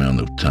uncertain amount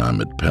of time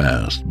had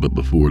passed, but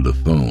before the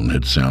phone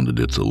had sounded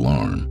its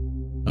alarm,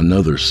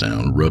 another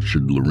sound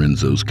ruptured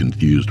Lorenzo's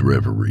confused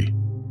reverie.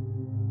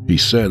 He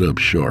sat up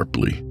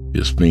sharply,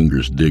 his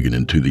fingers digging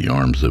into the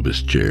arms of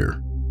his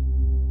chair.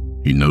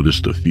 He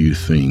noticed a few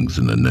things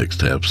in the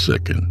next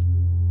half-second.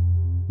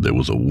 There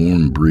was a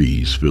warm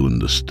breeze filling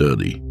the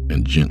study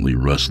and gently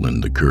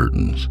rustling the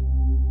curtains,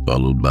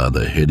 followed by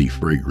the heady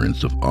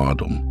fragrance of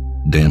autumn,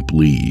 damp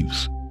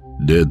leaves,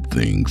 dead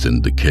things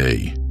in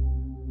decay.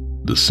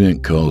 The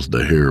scent caused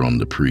the hair on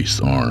the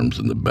priest's arms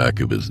and the back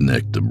of his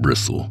neck to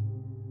bristle.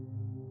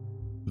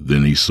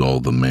 Then he saw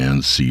the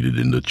man seated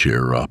in the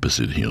chair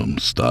opposite him,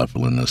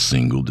 stifling a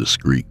single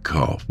discreet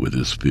cough with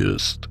his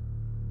fist.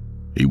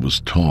 He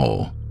was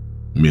tall,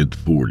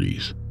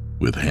 mid-40s,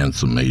 with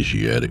handsome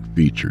Asiatic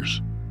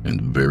features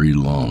and very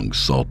long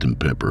salt and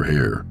pepper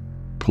hair,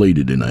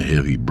 plaited in a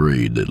heavy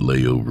braid that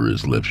lay over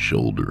his left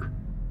shoulder.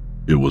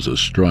 It was a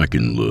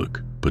striking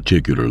look,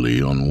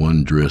 particularly on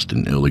one dressed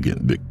in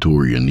elegant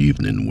Victorian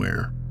evening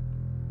wear.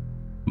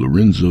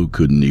 Lorenzo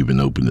couldn't even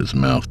open his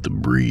mouth to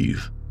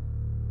breathe.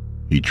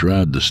 He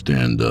tried to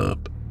stand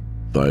up,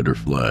 fight or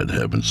flight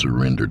having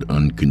surrendered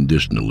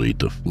unconditionally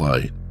to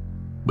flight,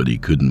 but he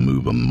couldn't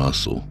move a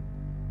muscle,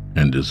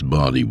 and his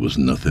body was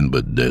nothing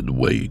but dead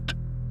weight.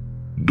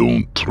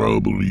 Don't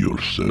trouble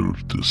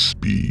yourself to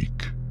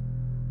speak.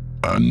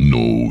 I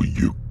know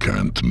you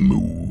can't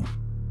move.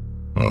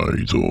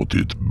 I thought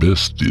it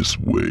best this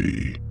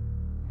way.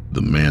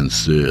 the man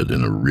said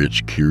in a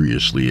rich,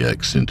 curiously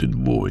accented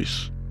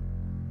voice.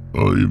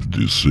 "I've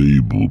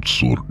disabled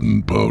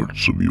certain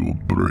parts of your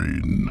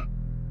brain.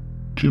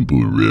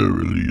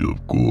 Temporarily,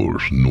 of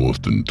course,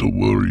 nothing to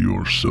worry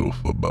yourself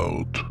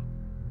about."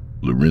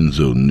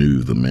 Lorenzo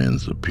knew the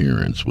man's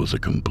appearance was a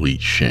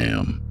complete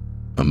sham,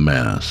 a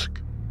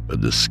mask, a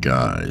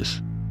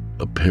disguise,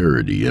 a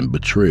parody and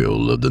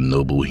betrayal of the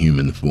noble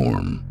human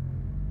form.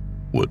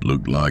 What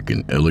looked like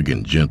an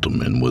elegant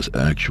gentleman was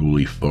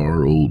actually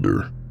far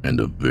older and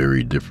of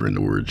very different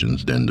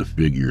origins than the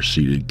figure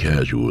seated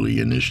casually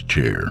in his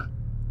chair,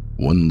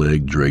 one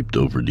leg draped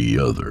over the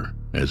other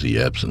as he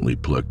absently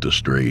plucked a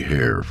stray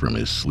hair from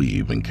his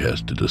sleeve and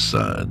cast it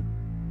aside.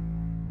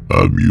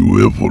 "Have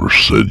you ever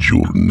said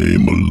your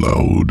name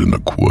aloud in a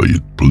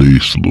quiet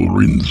place,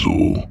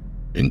 Lorenzo?"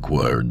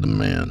 inquired the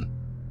man.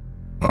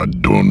 "I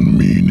don't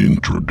mean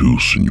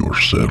introducing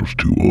yourself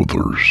to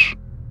others.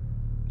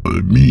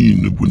 I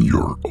mean when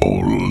you're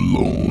all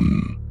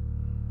alone.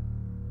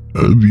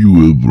 Have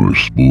you ever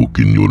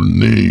spoken your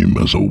name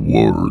as a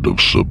word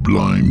of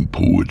sublime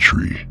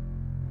poetry,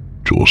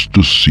 just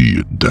to see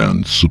it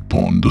dance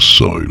upon the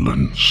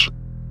silence,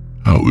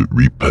 how it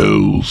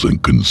repels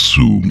and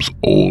consumes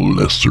all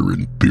lesser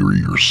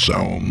inferior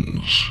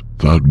sounds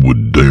that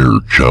would dare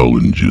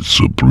challenge its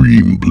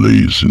supreme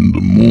place in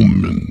the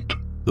moment?"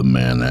 the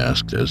man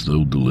asked, as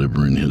though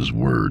delivering his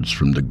words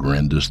from the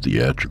grandest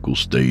theatrical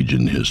stage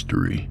in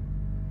history.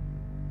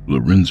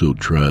 Lorenzo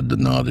tried to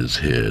nod his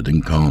head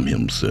and calm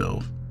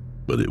himself,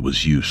 but it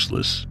was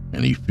useless,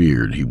 and he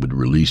feared he would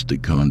release the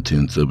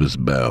contents of his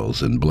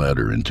bowels and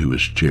bladder into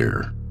his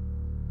chair.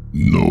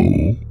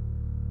 "No?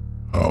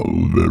 How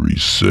very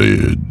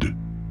sad.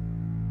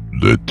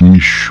 Let me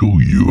show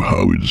you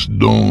how it's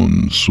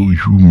done so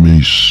you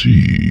may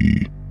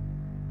see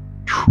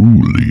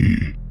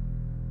truly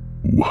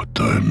what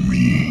I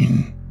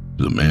mean,"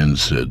 the man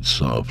said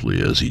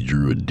softly as he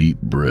drew a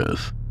deep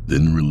breath,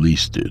 then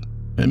released it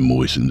and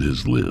moistened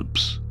his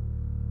lips.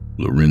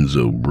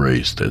 Lorenzo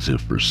braced as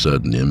if for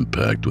sudden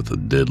impact with a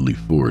deadly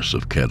force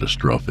of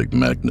catastrophic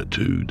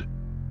magnitude.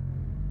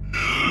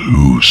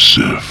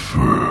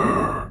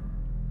 "Lucifer,"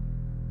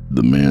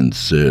 the man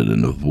said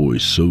in a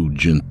voice so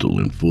gentle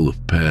and full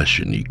of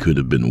passion he could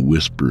have been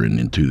whispering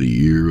into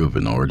the ear of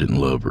an ardent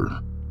lover.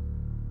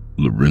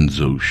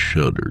 Lorenzo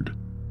shuddered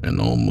and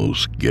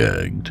almost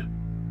gagged.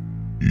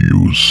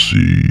 "You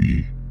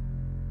see,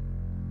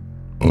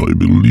 I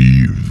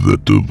believe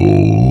that of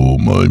all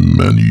my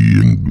many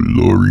and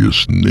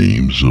glorious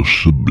names of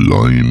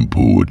sublime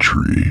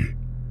poetry,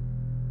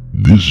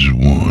 this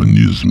one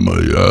is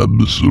my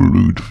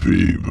absolute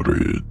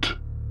favorite,"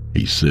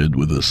 he said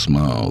with a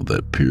smile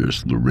that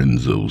pierced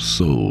Lorenzo's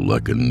soul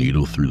like a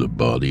needle through the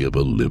body of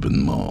a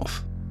living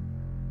moth.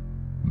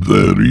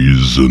 "There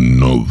is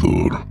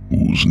another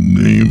whose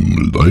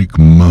name, like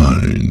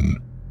mine,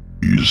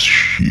 is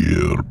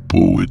sheer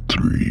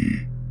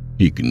poetry,"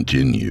 he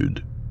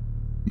continued.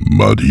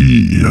 "But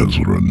he has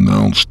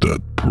renounced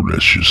that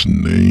precious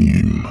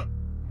name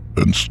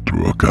and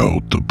struck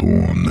out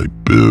upon a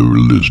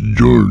perilous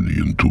journey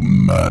into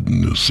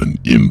madness and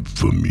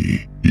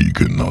infamy he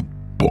cannot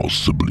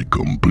possibly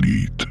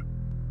complete.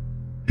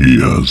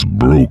 He has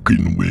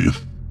broken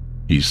with,"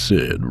 he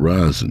said,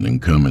 rising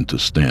and coming to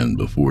stand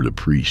before the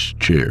priest's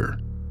chair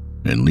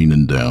and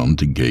leaning down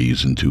to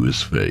gaze into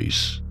his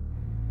face,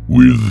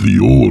 "with the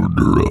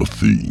order of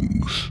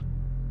things.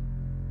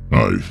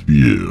 I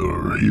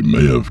fear he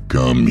may have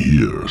come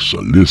here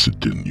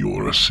soliciting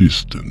your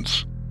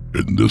assistance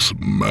in this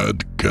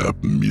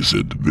madcap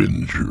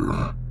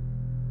misadventure,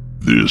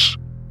 this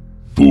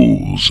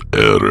fool's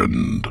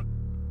errand.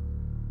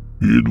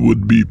 It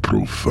would be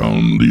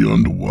profoundly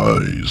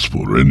unwise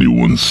for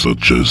anyone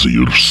such as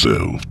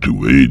yourself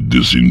to aid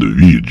this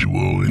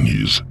individual in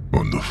his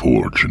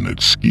unfortunate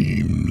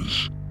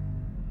schemes.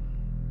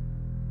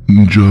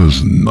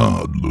 Just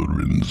nod,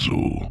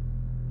 Lorenzo,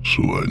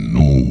 so I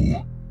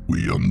know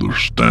we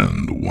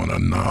understand one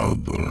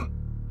another.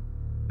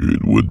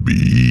 It would be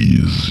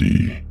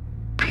easy,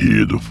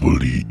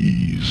 pitifully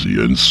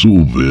easy, and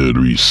so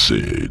very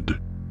sad,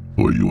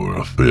 for your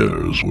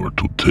affairs were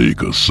to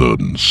take a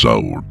sudden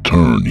sour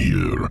turn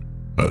here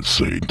at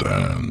St.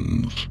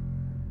 Anne's.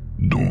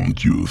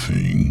 Don't you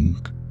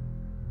think?"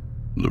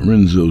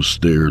 Lorenzo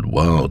stared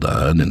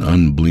wild-eyed and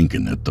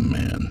unblinking at the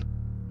man,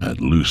 at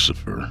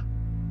Lucifer,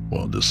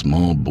 while the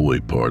small boy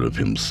part of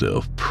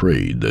himself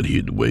prayed that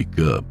he'd wake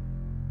up,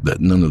 that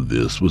none of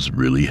this was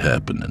really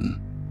happening.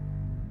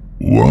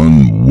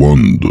 "One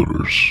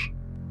wonders,"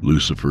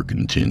 Lucifer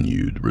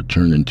continued,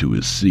 returning to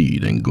his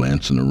seat and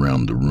glancing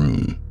around the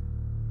room.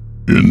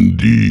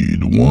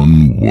 "Indeed,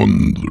 one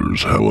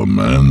wonders how a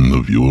man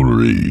of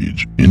your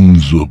age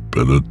ends up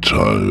at a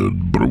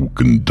tired,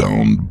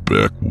 broken-down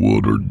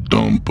backwater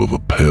dump of a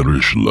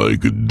parish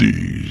like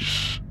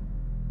this.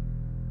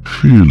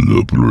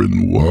 Philip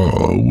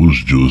Renoir was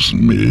just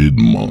made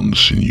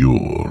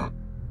Monsignor.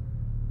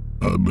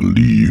 I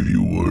believe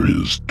you were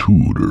his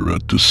tutor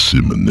at the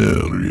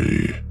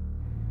seminary,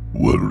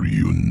 were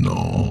you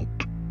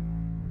not?"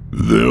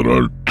 There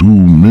are 2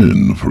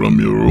 men from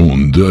your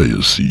own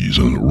diocese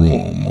in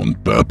Rome on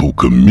papal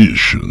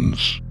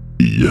commissions,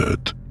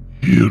 yet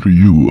here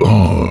you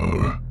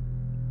are.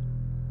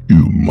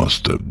 You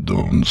must have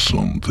done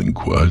something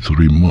quite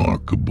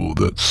remarkable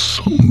that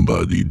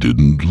somebody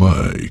didn't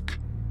like.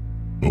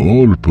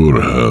 Or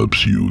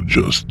perhaps you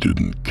just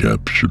didn't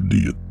capture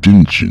the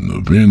attention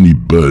of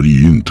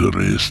anybody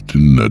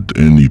interested at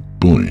any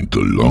point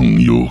along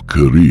your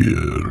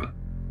career.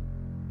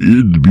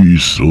 It'd be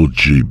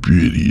such a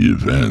pity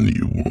if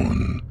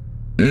anyone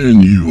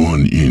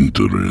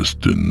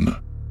interested in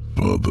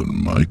Father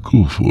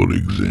Michael, for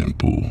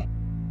example,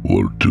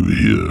 were to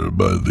hear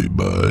by the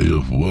by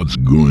of what's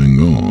going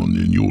on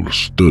in your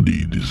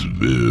study this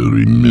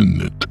very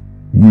minute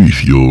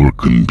with your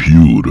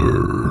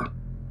computer,"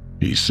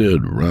 he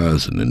said,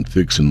 rising and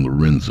fixing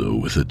Lorenzo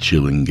with a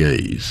chilling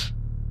gaze.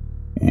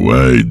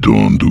 "Why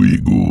don't we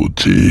go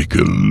take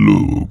a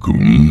look,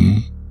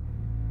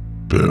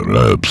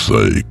 Perhaps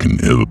I can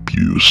help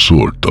you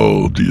sort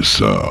all this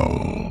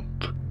out,"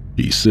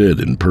 he said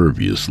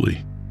imperviously.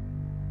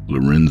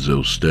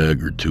 Lorenzo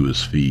staggered to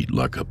his feet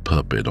like a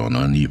puppet on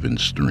uneven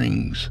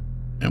strings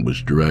and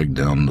was dragged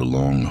down the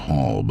long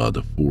hall by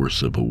the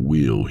force of a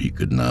will he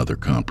could neither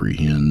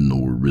comprehend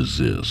nor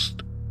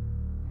resist.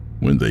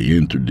 When they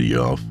entered the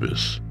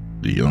office,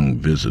 the young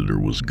visitor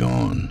was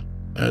gone,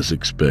 as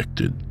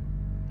expected,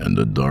 and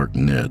the dark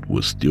net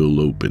was still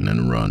open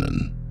and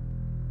running.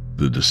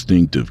 The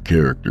distinctive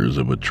characters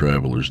of a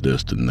traveler's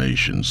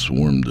destination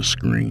swarmed the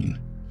screen,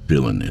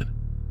 filling it,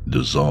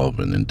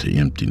 dissolving into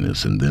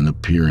emptiness and then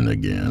appearing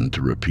again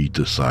to repeat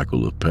the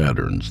cycle of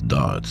patterns,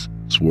 dots,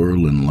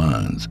 swirling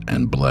lines,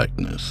 and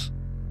blackness.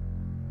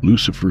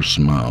 Lucifer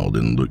smiled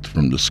and looked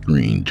from the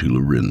screen to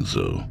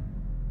Lorenzo.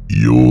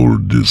 "You're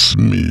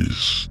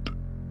dismissed.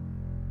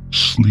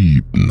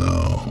 Sleep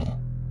now.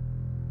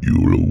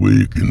 You'll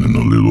awaken in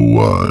a little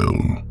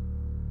while.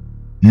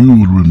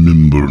 You'll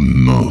remember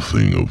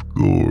nothing, of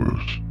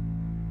course,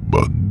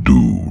 but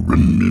do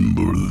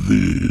remember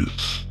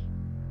this.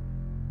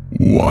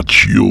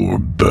 Watch your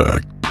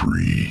back,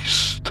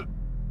 priest.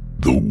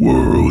 The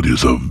world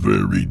is a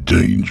very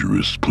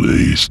dangerous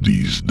place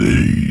these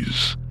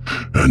days,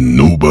 and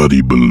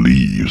nobody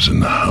believes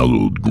in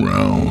hallowed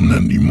ground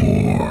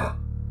anymore.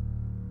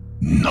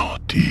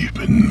 Not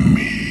even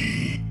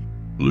me,"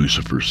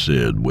 Lucifer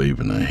said,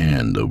 waving a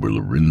hand over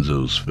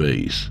Lorenzo's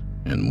face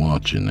and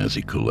watching as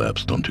he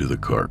collapsed onto the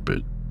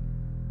carpet.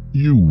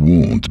 "You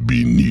won't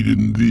be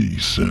needing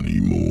this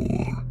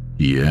anymore,"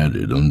 he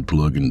added,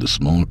 unplugging the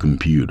small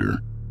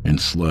computer and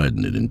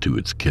sliding it into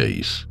its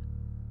case.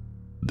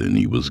 Then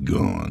he was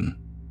gone.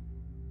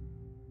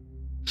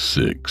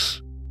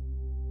 6.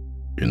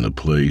 In a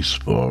place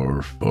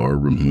far, far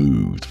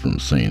removed from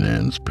St.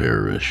 Anne's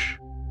Parish,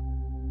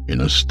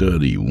 in a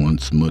study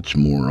once much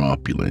more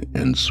opulent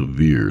and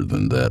severe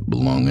than that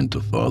belonging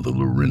to Father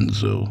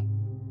Lorenzo,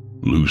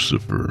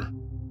 Lucifer,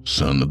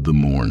 son of the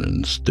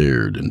morning,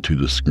 stared into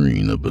the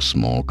screen of a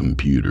small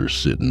computer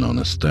sitting on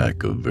a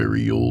stack of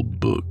very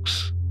old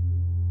books.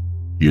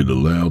 He had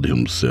allowed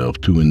himself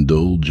to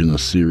indulge in a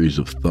series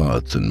of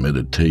thoughts and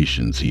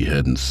meditations he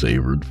hadn't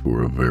savored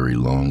for a very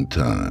long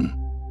time.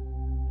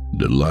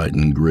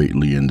 Delighting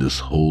greatly in this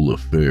whole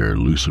affair,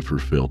 Lucifer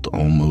felt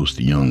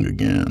almost young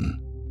again,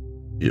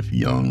 if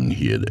young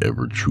he had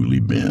ever truly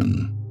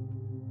been.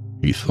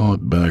 He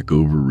thought back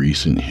over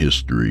recent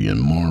history and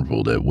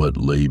marveled at what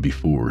lay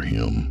before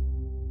him,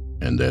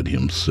 and at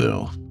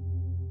himself.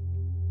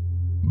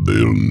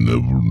 "They'll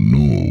never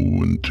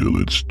know until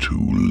it's too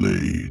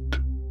late,"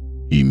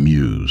 he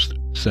mused,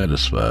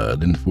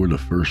 satisfied and for the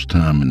first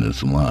time in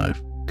his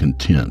life,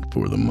 content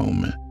for the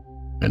moment,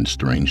 and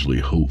strangely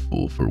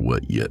hopeful for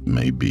what yet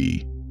may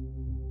be.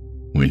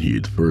 When he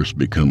had first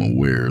become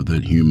aware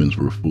that humans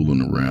were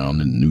fooling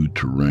around in new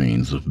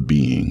terrains of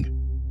being,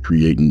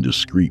 creating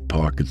discrete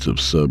pockets of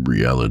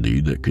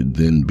sub-reality that could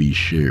then be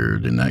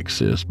shared and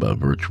accessed by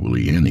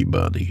virtually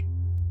anybody,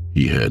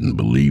 he hadn't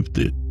believed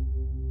it.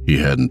 He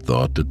hadn't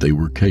thought that they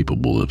were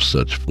capable of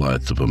such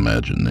flights of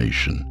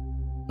imagination,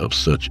 of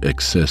such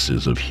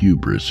excesses of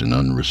hubris and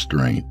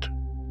unrestraint.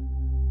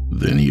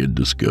 Then he had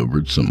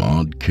discovered some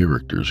odd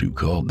characters who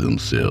called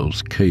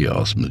themselves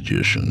chaos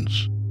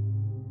magicians.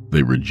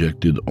 They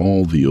rejected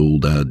all the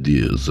old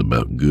ideas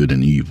about good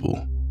and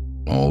evil,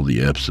 all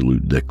the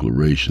absolute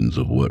declarations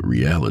of what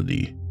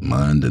reality,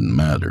 mind and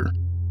matter,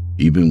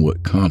 even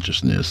what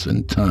consciousness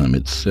and time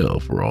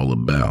itself were all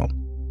about.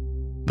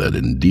 That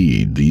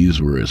indeed these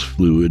were as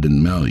fluid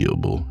and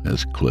malleable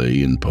as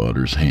clay in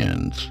potter's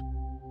hands,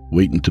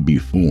 waiting to be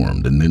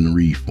formed and then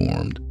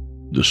reformed,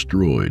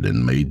 destroyed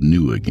and made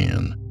new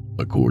again,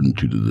 according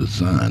to the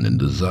design and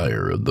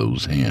desire of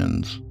those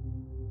hands.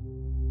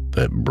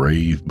 That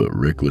brave but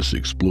reckless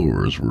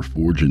explorers were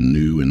forging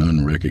new and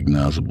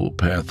unrecognizable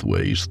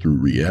pathways through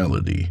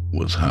reality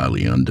was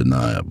highly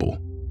undeniable.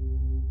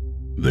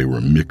 They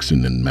were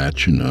mixing and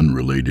matching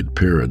unrelated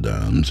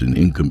paradigms and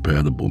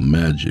incompatible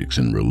magics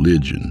and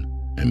religion,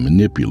 and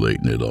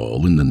manipulating it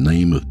all in the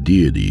name of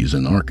deities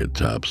and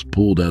archetypes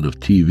pulled out of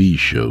TV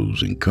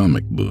shows and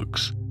comic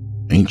books,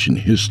 ancient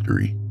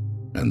history,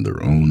 and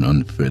their own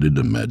unfettered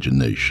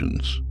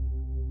imaginations.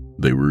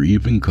 They were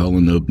even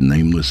calling up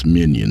nameless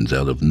minions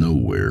out of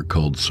nowhere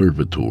called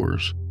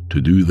servitors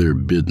to do their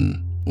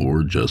bidding,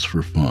 or just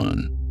for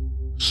fun.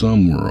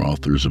 Some were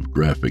authors of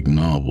graphic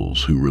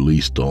novels who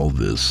released all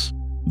this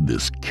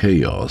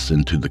chaos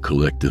into the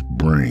collective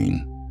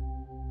brain.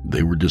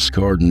 They were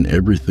discarding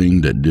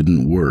everything that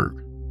didn't work,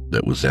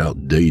 that was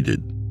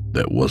outdated,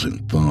 that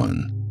wasn't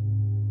fun,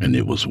 and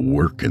it was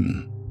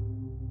working.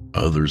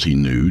 Others he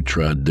knew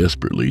tried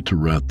desperately to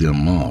write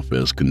them off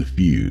as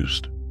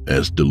confused,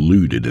 as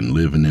deluded and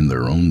living in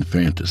their own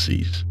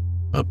fantasies,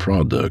 a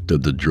product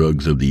of the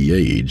drugs of the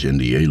age and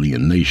the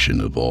alienation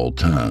of all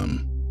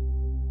time.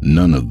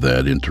 None of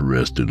that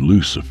interested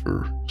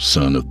Lucifer,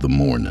 son of the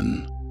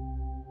morning.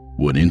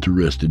 What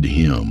interested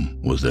him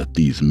was that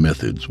these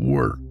methods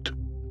worked.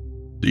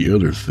 The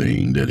other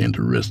thing that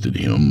interested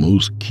him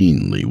most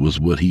keenly was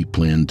what he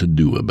planned to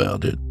do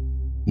about it.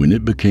 When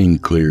it became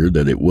clear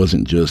that it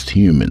wasn't just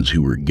humans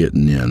who were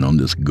getting in on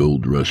this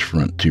gold rush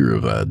frontier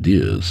of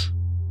ideas,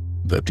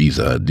 that these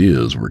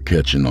ideas were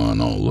catching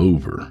on all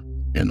over,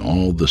 in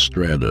all the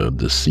strata of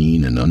the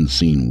seen and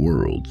unseen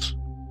worlds,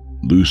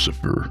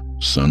 Lucifer,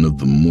 son of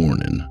the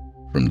morning,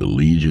 from the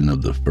legion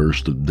of the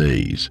first of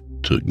days,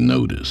 took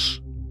notice.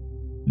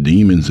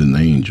 Demons and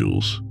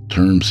angels,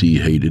 terms he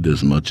hated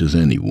as much as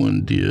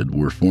anyone did,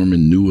 were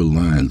forming new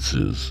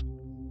alliances.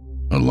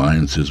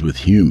 Alliances with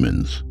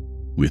humans,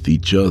 with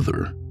each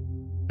other,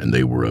 and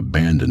they were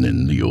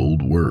abandoning the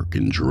old work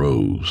in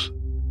droves.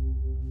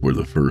 For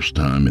the first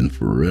time in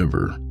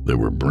forever, there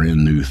were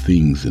brand new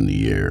things in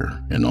the air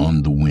and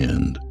on the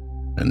wind,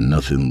 and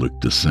nothing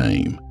looked the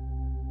same.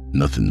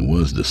 Nothing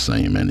was the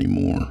same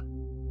anymore.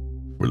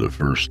 For the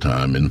first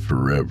time in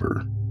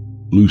forever,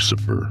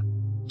 Lucifer,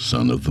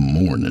 son of the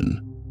morning,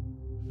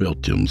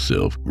 felt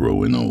himself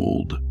growing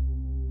old.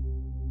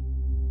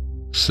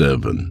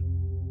 7.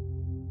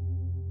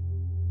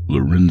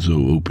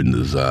 Lorenzo opened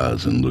his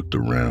eyes and looked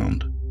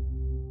around.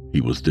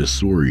 He was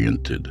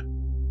disoriented.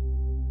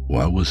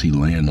 Why was he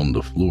laying on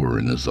the floor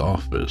in his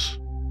office?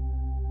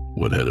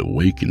 What had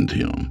awakened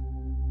him?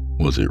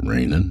 Was it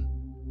raining?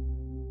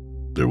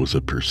 There was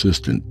a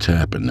persistent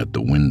tapping at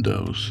the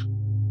windows,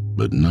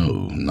 but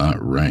no, not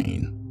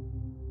rain.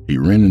 He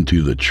ran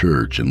into the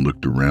church and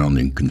looked around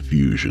in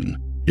confusion,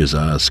 his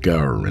eyes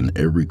scouring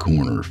every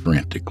corner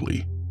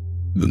frantically.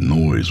 The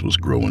noise was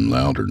growing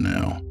louder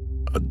now,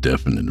 a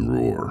deafening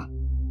roar.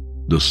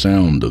 The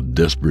sound of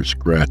desperate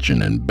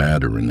scratching and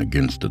battering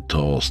against the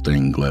tall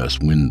stained glass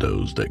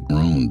windows that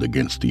groaned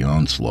against the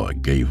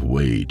onslaught gave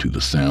way to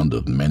the sound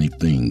of many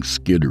things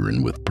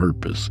skittering with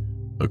purpose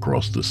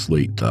across the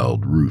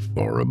slate-tiled roof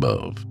far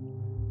above.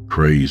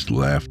 Crazed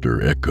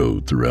laughter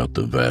echoed throughout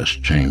the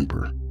vast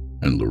chamber,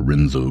 and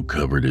Lorenzo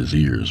covered his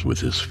ears with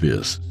his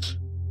fists.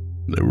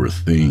 There were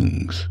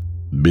things,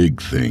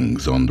 big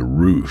things on the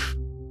roof.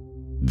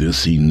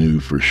 This he knew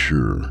for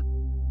sure.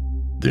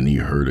 Then he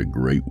heard a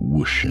great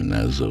whooshing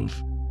as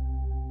of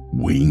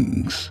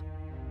wings,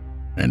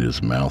 and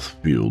his mouth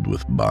filled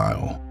with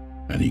bile,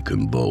 and he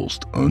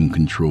convulsed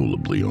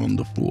uncontrollably on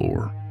the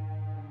floor.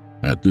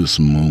 At this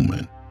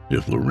moment,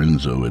 if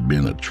Lorenzo had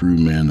been a true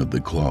man of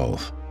the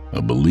cloth,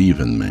 a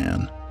believing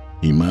man,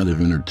 he might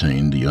have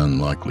entertained the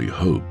unlikely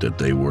hope that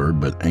they were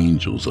but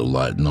angels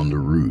alighting on the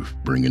roof,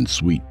 bringing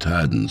sweet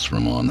tidings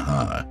from on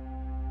high.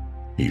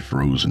 He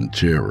froze in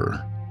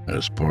terror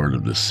as part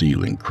of the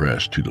ceiling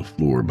crashed to the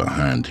floor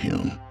behind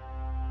him,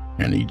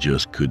 and he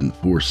just couldn't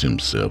force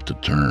himself to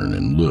turn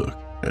and look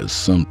as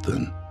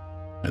something,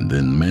 and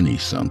then many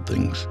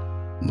somethings,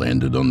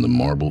 landed on the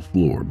marble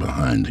floor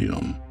behind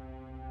him.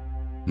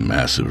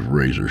 Massive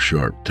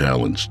razor-sharp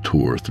talons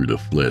tore through the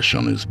flesh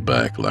on his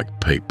back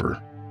like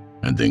paper,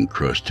 and then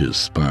crushed his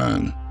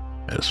spine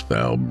as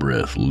foul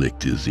breath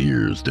licked his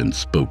ears, then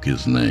spoke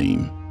his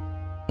name.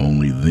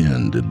 Only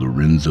then did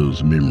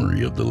Lorenzo's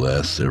memory of the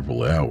last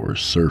several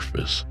hours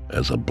surface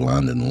as a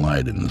blinding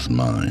light in his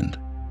mind,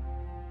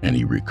 and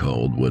he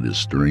recalled what his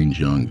strange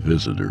young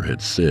visitor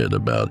had said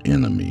about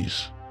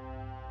enemies.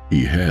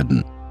 He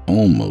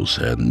almost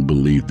hadn't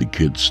believed the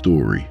kid's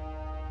story,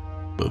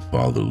 but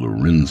Father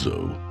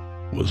Lorenzo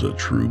was a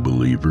true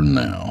believer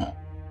now.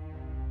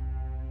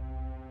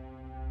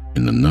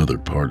 In another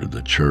part of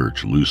the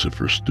church,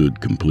 Lucifer stood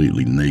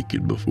completely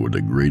naked before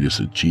the greatest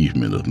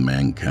achievement of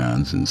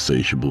mankind's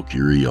insatiable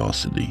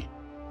curiosity.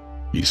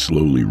 He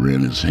slowly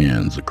ran his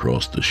hands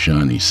across the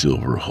shiny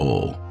silver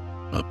hull,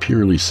 a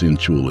purely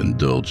sensual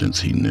indulgence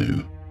he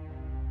knew.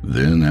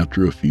 Then,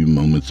 after a few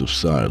moments of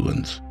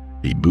silence,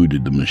 he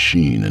booted the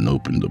machine and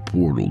opened a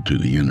portal to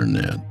the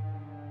internet.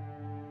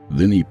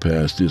 Then he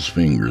passed his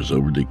fingers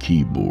over the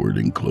keyboard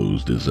and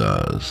closed his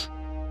eyes.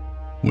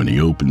 When he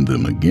opened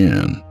them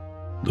again,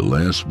 the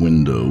last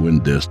window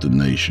and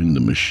destination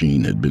the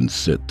machine had been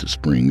set to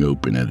spring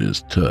open at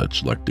his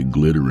touch like the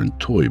glittering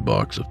toy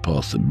box of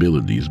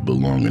possibilities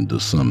belonging to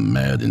some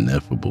mad,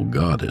 ineffable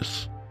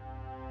goddess.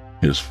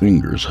 His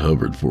fingers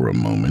hovered for a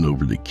moment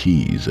over the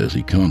keys as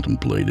he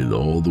contemplated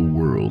all the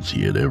worlds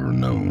he had ever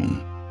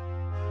known.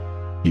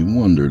 He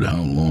wondered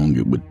how long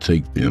it would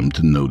take them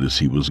to notice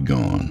he was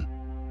gone.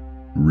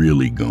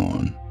 Really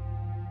gone.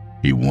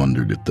 He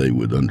wondered if they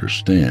would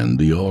understand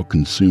the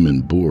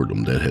all-consuming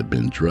boredom that had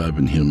been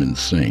driving him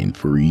insane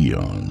for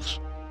eons.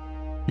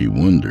 He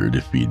wondered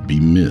if he'd be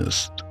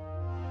missed.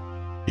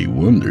 He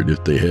wondered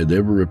if they had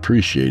ever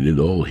appreciated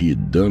all he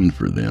had done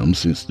for them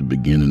since the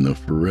beginning of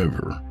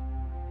forever.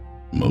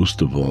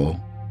 Most of all,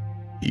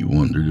 he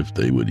wondered if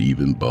they would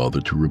even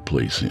bother to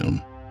replace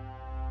him.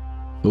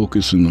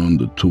 Focusing on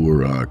the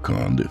tour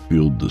icon that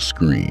filled the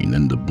screen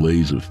and the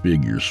blaze of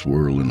figures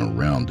swirling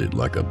around it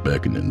like a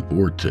beckoning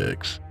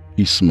vortex,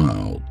 he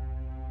smiled.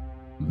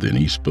 Then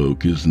he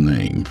spoke his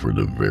name for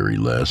the very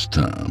last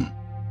time.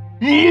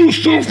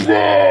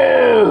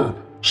 "Lucifer!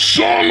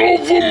 Son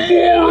of the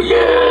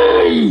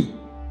morning!"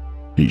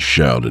 he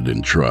shouted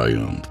in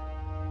triumph.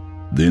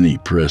 Then he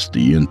pressed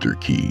the enter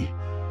key,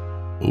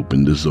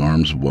 opened his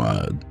arms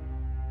wide,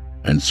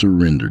 and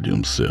surrendered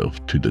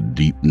himself to the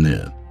deep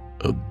net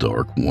of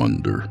dark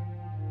wonder.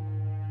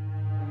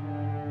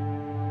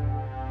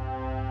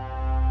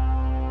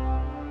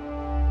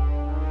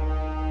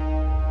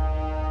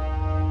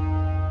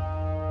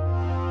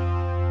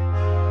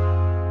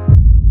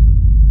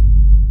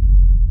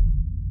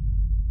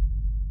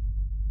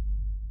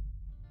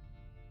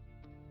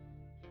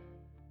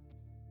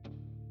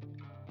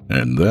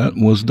 And that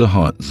was The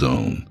Hot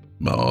Zone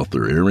by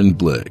author Aaron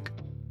Bleck.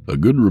 A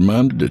good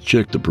reminder to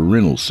check the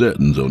parental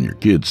settings on your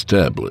kid's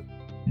tablet.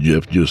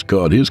 Jeff just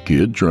caught his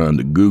kid trying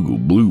to Google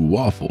blue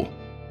waffle,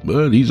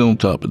 but he's on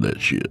top of that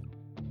shit.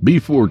 Be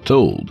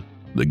foretold,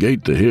 the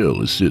gate to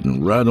hell is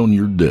sitting right on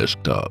your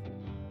desktop.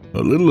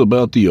 A little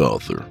about the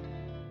author.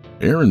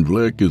 Aaron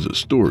Bleck is a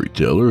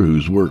storyteller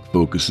whose work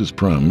focuses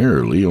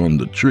primarily on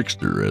the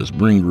trickster as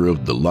bringer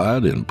of the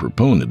light and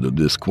proponent of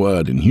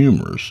disquiet and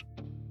humors.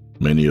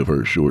 Many of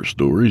her short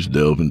stories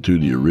delve into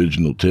the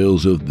original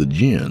tales of the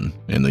Jinn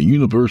and the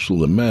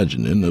universal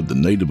imagining of the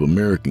Native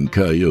American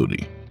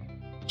coyote.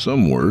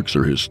 Some works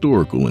are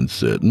historical in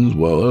settings,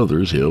 while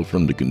others hail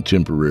from the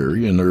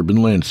contemporary and urban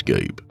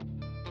landscape.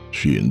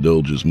 She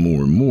indulges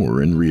more and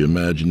more in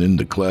reimagining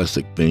the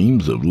classic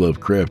themes of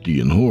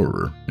Lovecraftian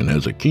horror and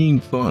has a keen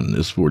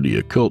fondness for the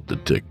occult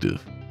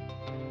detective.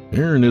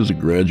 Erin is a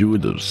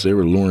graduate of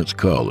Sarah Lawrence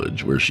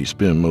College, where she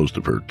spent most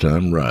of her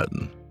time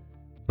writing.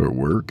 Her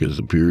work has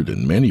appeared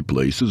in many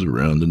places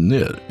around the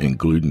net,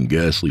 including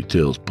Ghastly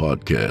Tales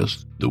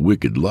podcast, The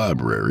Wicked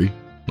Library,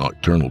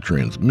 Nocturnal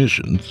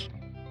Transmissions,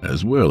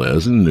 as well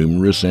as in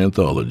numerous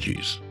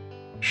anthologies.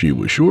 She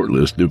was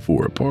shortlisted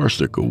for a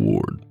Parsec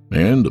Award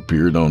and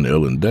appeared on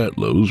Ellen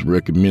Datlow's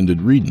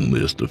recommended reading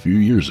list a few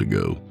years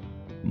ago.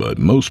 But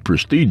most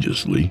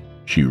prestigiously,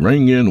 she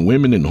rang in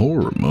Women in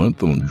Horror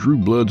Month on Drew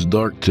Blood's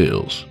Dark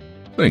Tales.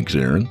 Thanks,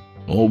 Erin.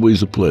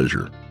 Always a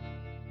pleasure.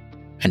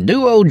 And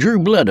do old Drew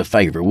Blood a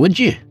favor, would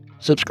you?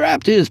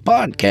 Subscribe to his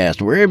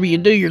podcast wherever you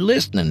do your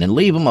listening and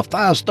leave him a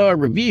 5-star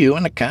review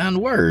and a kind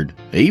word,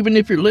 even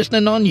if you're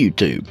listening on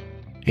YouTube.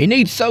 He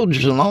needs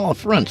soldiers on all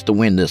fronts to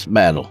win this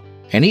battle,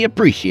 and he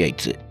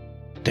appreciates it.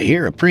 To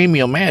hear a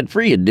premium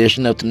ad-free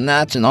edition of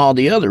tonight's and all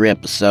the other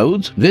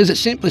episodes, visit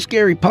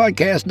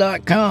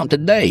simplyscarypodcast.com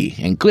today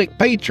and click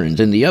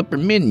Patrons in the upper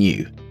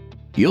menu.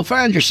 You'll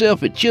find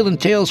yourself at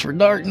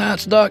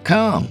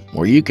chillingtalesfordarknights.com,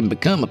 where you can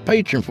become a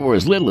patron for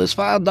as little as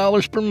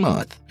 $5 per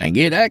month and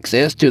get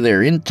access to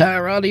their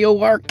entire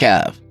audio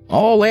archive,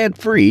 all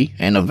ad-free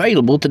and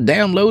available to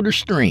download or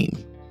stream.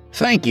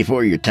 Thank you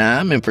for your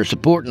time and for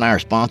supporting our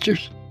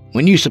sponsors.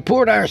 When you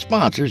support our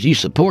sponsors, you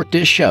support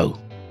this show.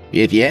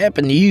 If you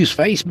happen to use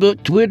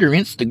Facebook, Twitter,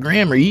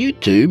 Instagram, or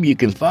YouTube, you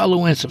can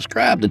follow and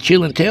subscribe to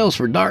Chillin' Tales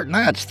for Dark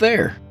Nights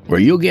there,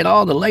 where you'll get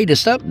all the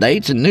latest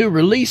updates and new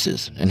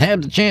releases and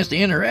have the chance to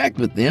interact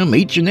with them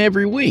each and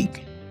every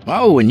week.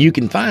 Oh, and you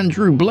can find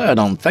Drew Blood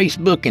on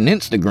Facebook and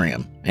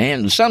Instagram,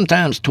 and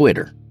sometimes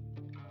Twitter.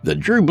 The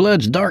Drew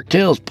Blood's Dark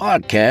Tales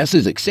podcast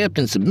is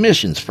accepting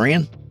submissions,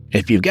 friend.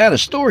 If you've got a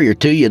story or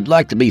two you'd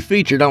like to be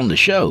featured on the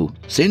show,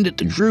 send it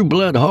to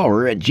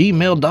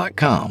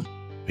drewbloodhorror@gmail.com.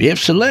 If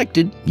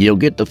selected, you'll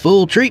get the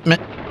full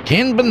treatment,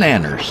 10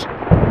 bananas.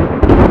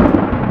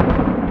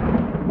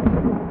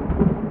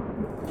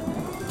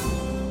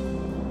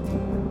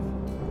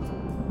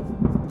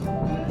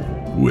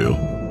 Well,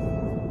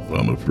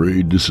 I'm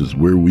afraid this is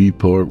where we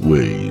part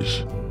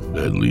ways,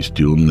 at least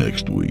till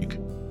next week.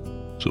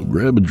 So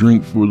grab a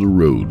drink for the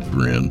road,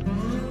 friend,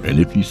 and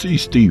if you see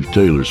Steve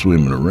Taylor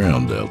swimming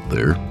around out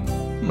there,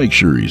 make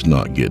sure he's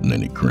not getting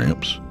any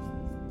cramps.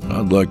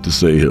 I'd like to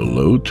say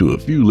hello to a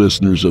few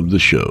listeners of the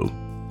show: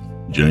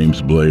 James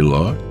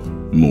Blaylock,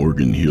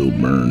 Morgan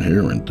Hilburn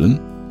Harrington,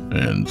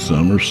 and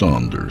Summer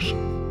Saunders.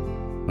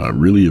 I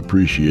really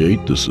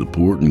appreciate the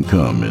support and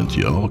comments,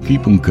 y'all.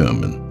 Keep them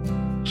coming.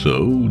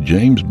 So,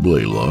 James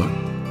Blaylock,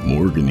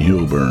 Morgan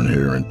Hilburn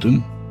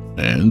Harrington,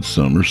 and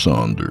Summer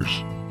Saunders,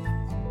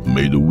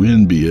 may the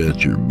wind be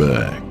at your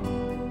back,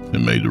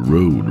 and may the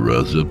road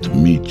rise up to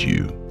meet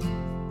you.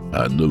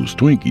 Hide those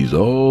Twinkies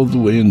all the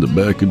way in the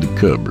back of the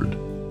cupboard,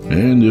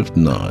 and if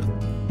not,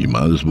 you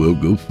might as well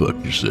go fuck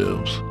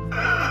yourselves.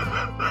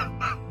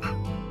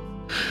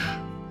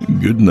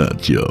 Good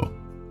night, y'all.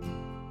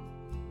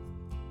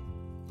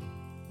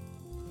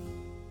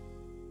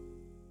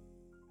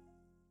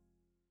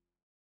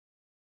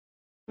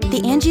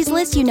 The Angie's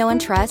List you know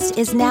and trust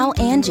is now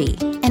Angie,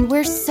 and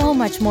we're so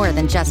much more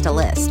than just a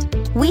list.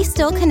 We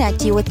still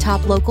connect you with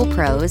top local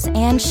pros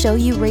and show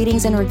you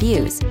ratings and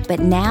reviews, but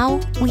now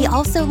we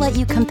also let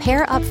you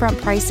compare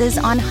upfront prices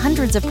on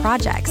hundreds of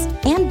projects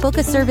and book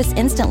a service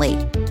instantly.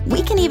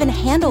 We can even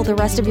handle the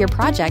rest of your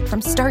project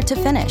from start to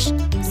finish.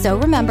 So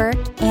remember,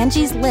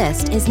 Angie's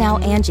List is now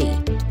Angie,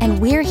 and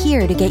we're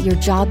here to get your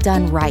job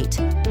done right.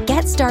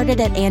 Get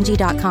started at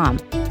Angie.com.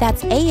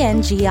 That's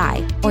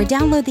ANGI, or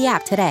download the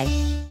app today.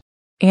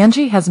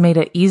 Angie has made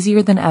it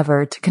easier than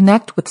ever to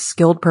connect with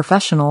skilled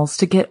professionals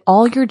to get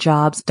all your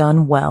jobs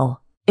done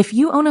well. If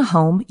you own a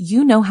home,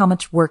 you know how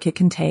much work it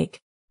can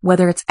take,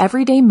 whether it's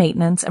everyday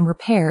maintenance and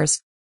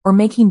repairs or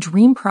making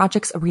dream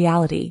projects a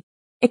reality.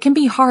 It can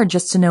be hard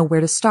just to know where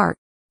to start,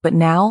 but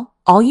now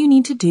all you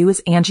need to do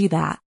is Angie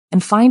that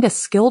and find a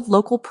skilled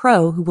local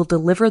pro who will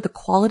deliver the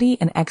quality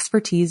and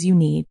expertise you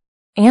need.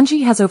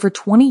 Angie has over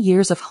 20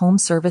 years of home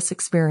service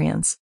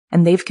experience,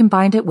 and they've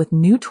combined it with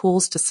new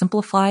tools to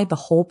simplify the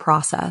whole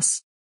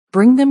process.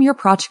 Bring them your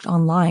project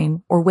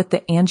online or with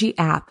the Angie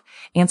app,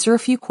 answer a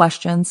few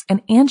questions,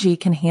 and Angie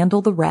can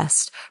handle the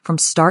rest from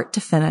start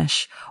to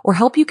finish, or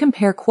help you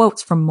compare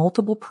quotes from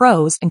multiple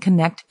pros and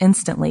connect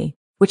instantly,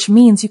 which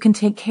means you can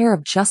take care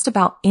of just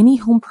about any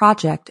home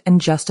project in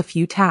just a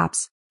few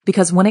taps.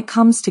 Because when it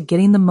comes to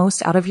getting the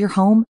most out of your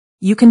home,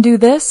 you can do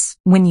this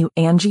when you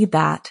Angie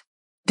that.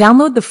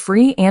 Download the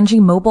free Angie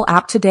mobile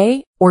app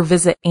today or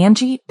visit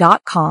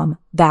Angie.com.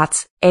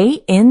 That's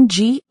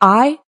ANGI.com.